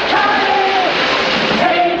 Goodbye, Charlie.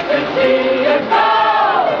 Hate to see you go.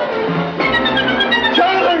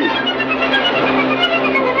 Charlie!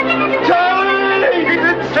 Charlie! He's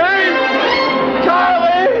insane!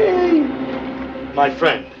 Charlie! My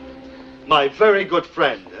friend. My very good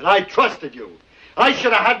friend. And I trusted you. I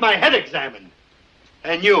should have had my head examined.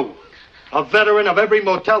 And you. A veteran of every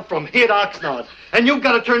motel from here to Oxnard. And you've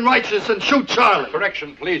got to turn righteous and shoot Charlie.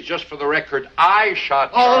 Correction, please, just for the record. I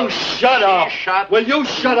shot Oh, Charlie. shut up. She shot... Will you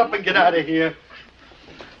shut up and get out of here?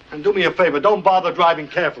 And do me a favor, don't bother driving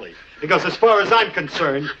carefully. Because as far as I'm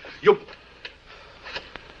concerned, you...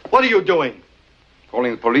 What are you doing?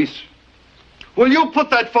 Calling the police. Will you put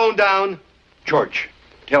that phone down? George,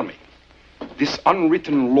 tell me. This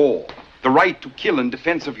unwritten law, the right to kill in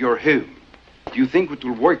defense of your home, do you think it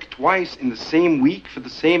will work twice in the same week for the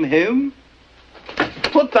same home?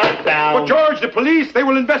 Put that down. But George, the police, they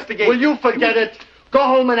will investigate. Will you forget it? Go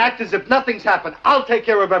home and act as if nothing's happened. I'll take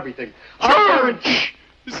care of everything. George!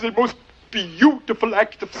 This is the most beautiful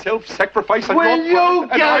act of self-sacrifice on Will your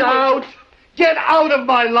part. you get out? Get out of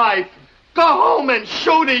my life. Go home and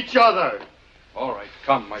shoot each other. All right,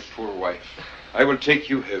 come, my poor wife. I will take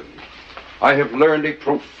you home. I have learned a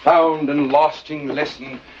profound and lasting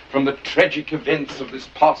lesson from the tragic events of this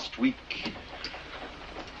past week.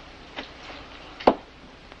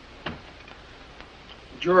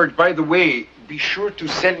 George, by the way, be sure to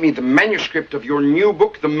send me the manuscript of your new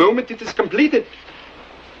book the moment it is completed.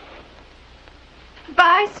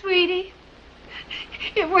 Bye, sweetie.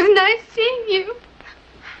 It was nice seeing you.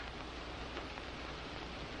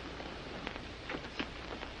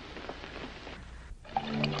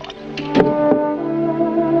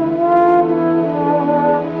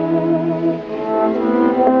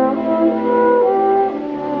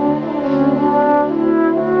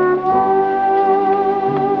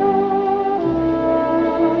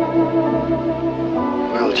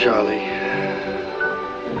 Well, Charlie,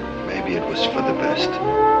 maybe it was for the best.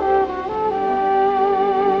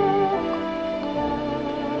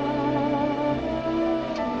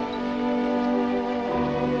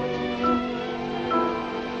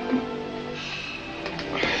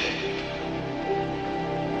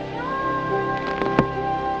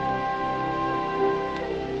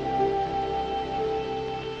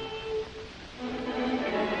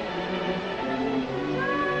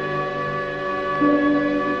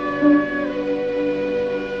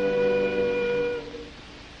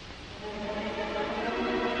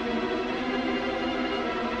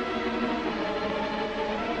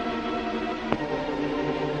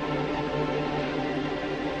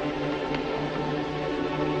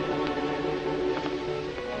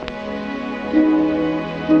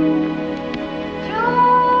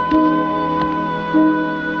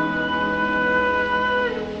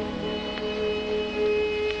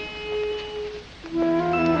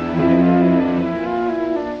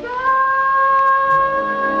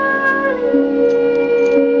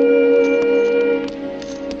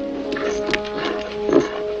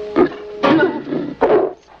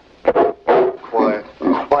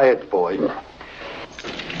 Quiet, boy.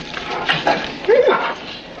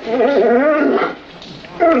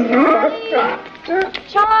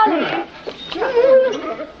 Charlie!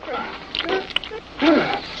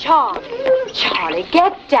 Charlie,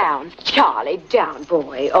 get down. Charlie, down,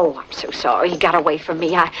 boy. Oh, I'm so sorry. He got away from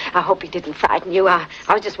me. I hope he didn't frighten you. I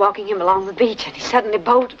was just walking him along the beach, and he suddenly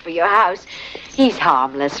bolted for your house. He's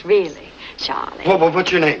harmless, really, Charlie.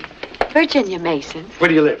 What's your name? Virginia Mason. Where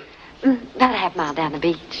do you live? About a half mile down the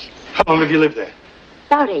beach. How long have you lived there?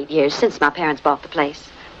 About 8 years since my parents bought the place.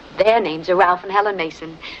 Their names are Ralph and Helen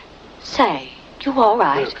Mason. Say, you all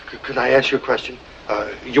right? Could I ask you a question?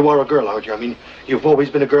 You are a girl, aren't you? I mean, you've always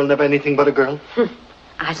been a girl, never anything but a girl?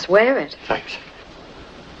 I swear it. Thanks.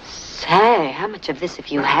 Say, how much of this have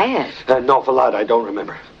you had? An awful lot, I don't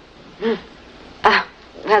remember.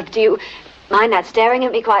 Well, do you mind not staring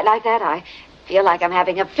at me quite like that? I feel like I'm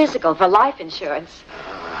having a physical for life insurance.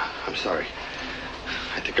 I'm sorry.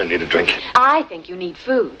 I think I need a drink. I think you need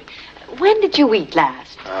food. When did you eat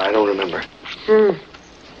last? I don't remember.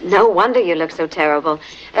 No wonder you look so terrible.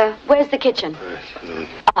 Where's the kitchen?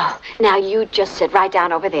 Oh, now you just sit right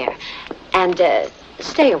down over there. And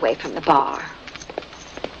stay away from the bar.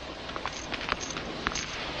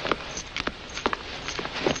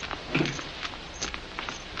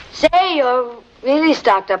 Say, you're really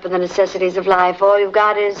stocked up with the necessities of life. All you've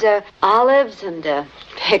got is olives and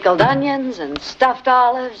pickled onions and stuffed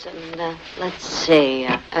olives and, let's see.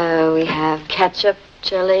 We have ketchup,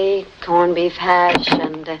 chili, corned beef hash,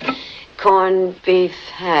 and corned beef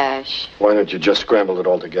hash. Why don't you just scramble it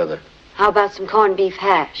all together? How about some corned beef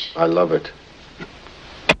hash? I love it.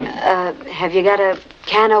 Have you got a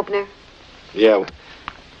can opener? Yeah.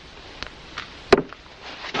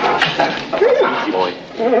 Boy.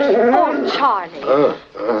 Oh,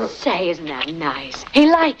 Charlie. Say, isn't that nice?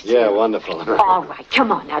 He likes you. Yeah, wonderful. All right,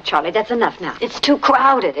 come on now, Charlie. That's enough now. It's too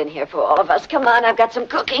crowded in here for all of us. Come on, I've got some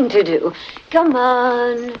cooking to do. Come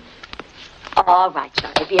on. All right,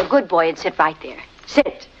 Charlie. Be a good boy and sit right there.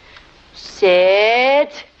 Sit.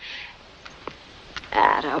 Sit.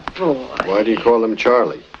 Atta boy. Why do you call him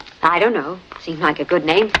Charlie? I don't know. Seems like a good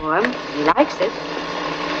name for him. He likes it.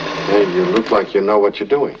 Hey, you look like you know what you're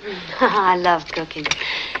doing. I love cooking.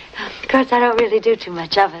 Of course, I don't really do too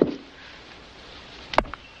much of it.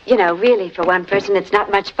 You know, really, for one person, it's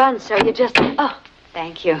not much fun, so you just... Oh,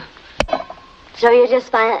 thank you. So you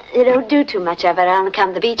just find you don't do too much of it. I only come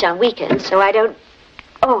to the beach on weekends, so I don't...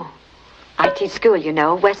 Oh, I teach school, you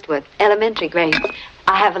know, Westwood, elementary grades.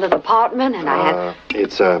 I have a little apartment, and I have...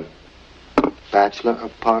 It's a bachelor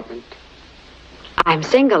apartment? I'm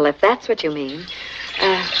single, if that's what you mean.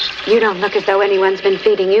 You don't look as though anyone's been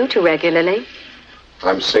feeding you too regularly.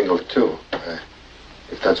 I'm single, too,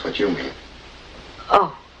 if that's what you mean.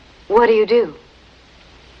 Oh, what do you do?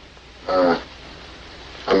 I'm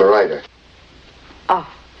a writer. Oh,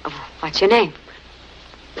 what's your name?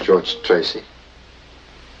 George Tracy.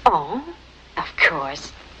 Oh, of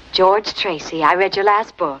course. George Tracy. I read your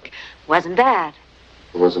last book. Wasn't bad.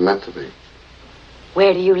 It wasn't meant to be.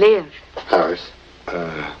 Where do you live? Paris.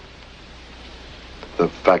 The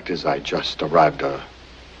fact is, I just arrived a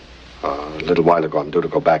little while ago. I'm due to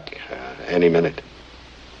go back any minute.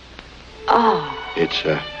 Oh. It's,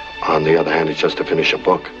 on the other hand, it's just to finish a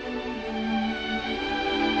book.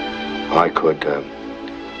 I could,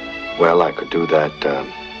 I could do that,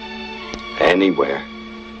 anywhere.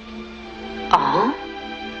 Oh?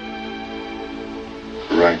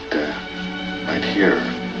 Right here,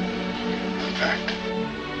 in fact.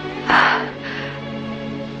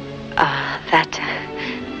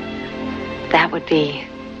 That would be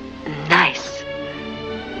nice.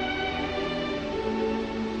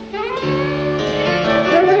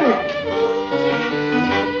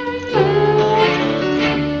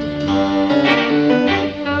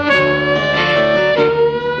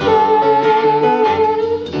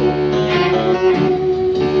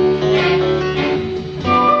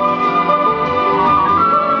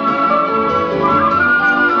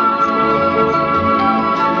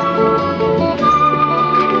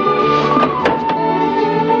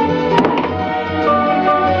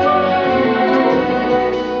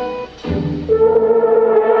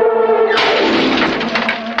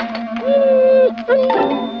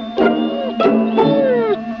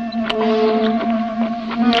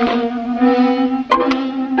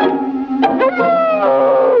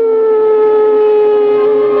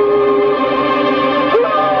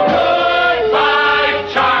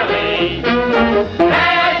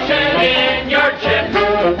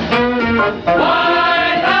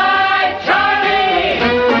 One-eyed Charlie,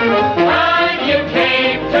 time you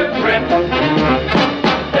came to grip.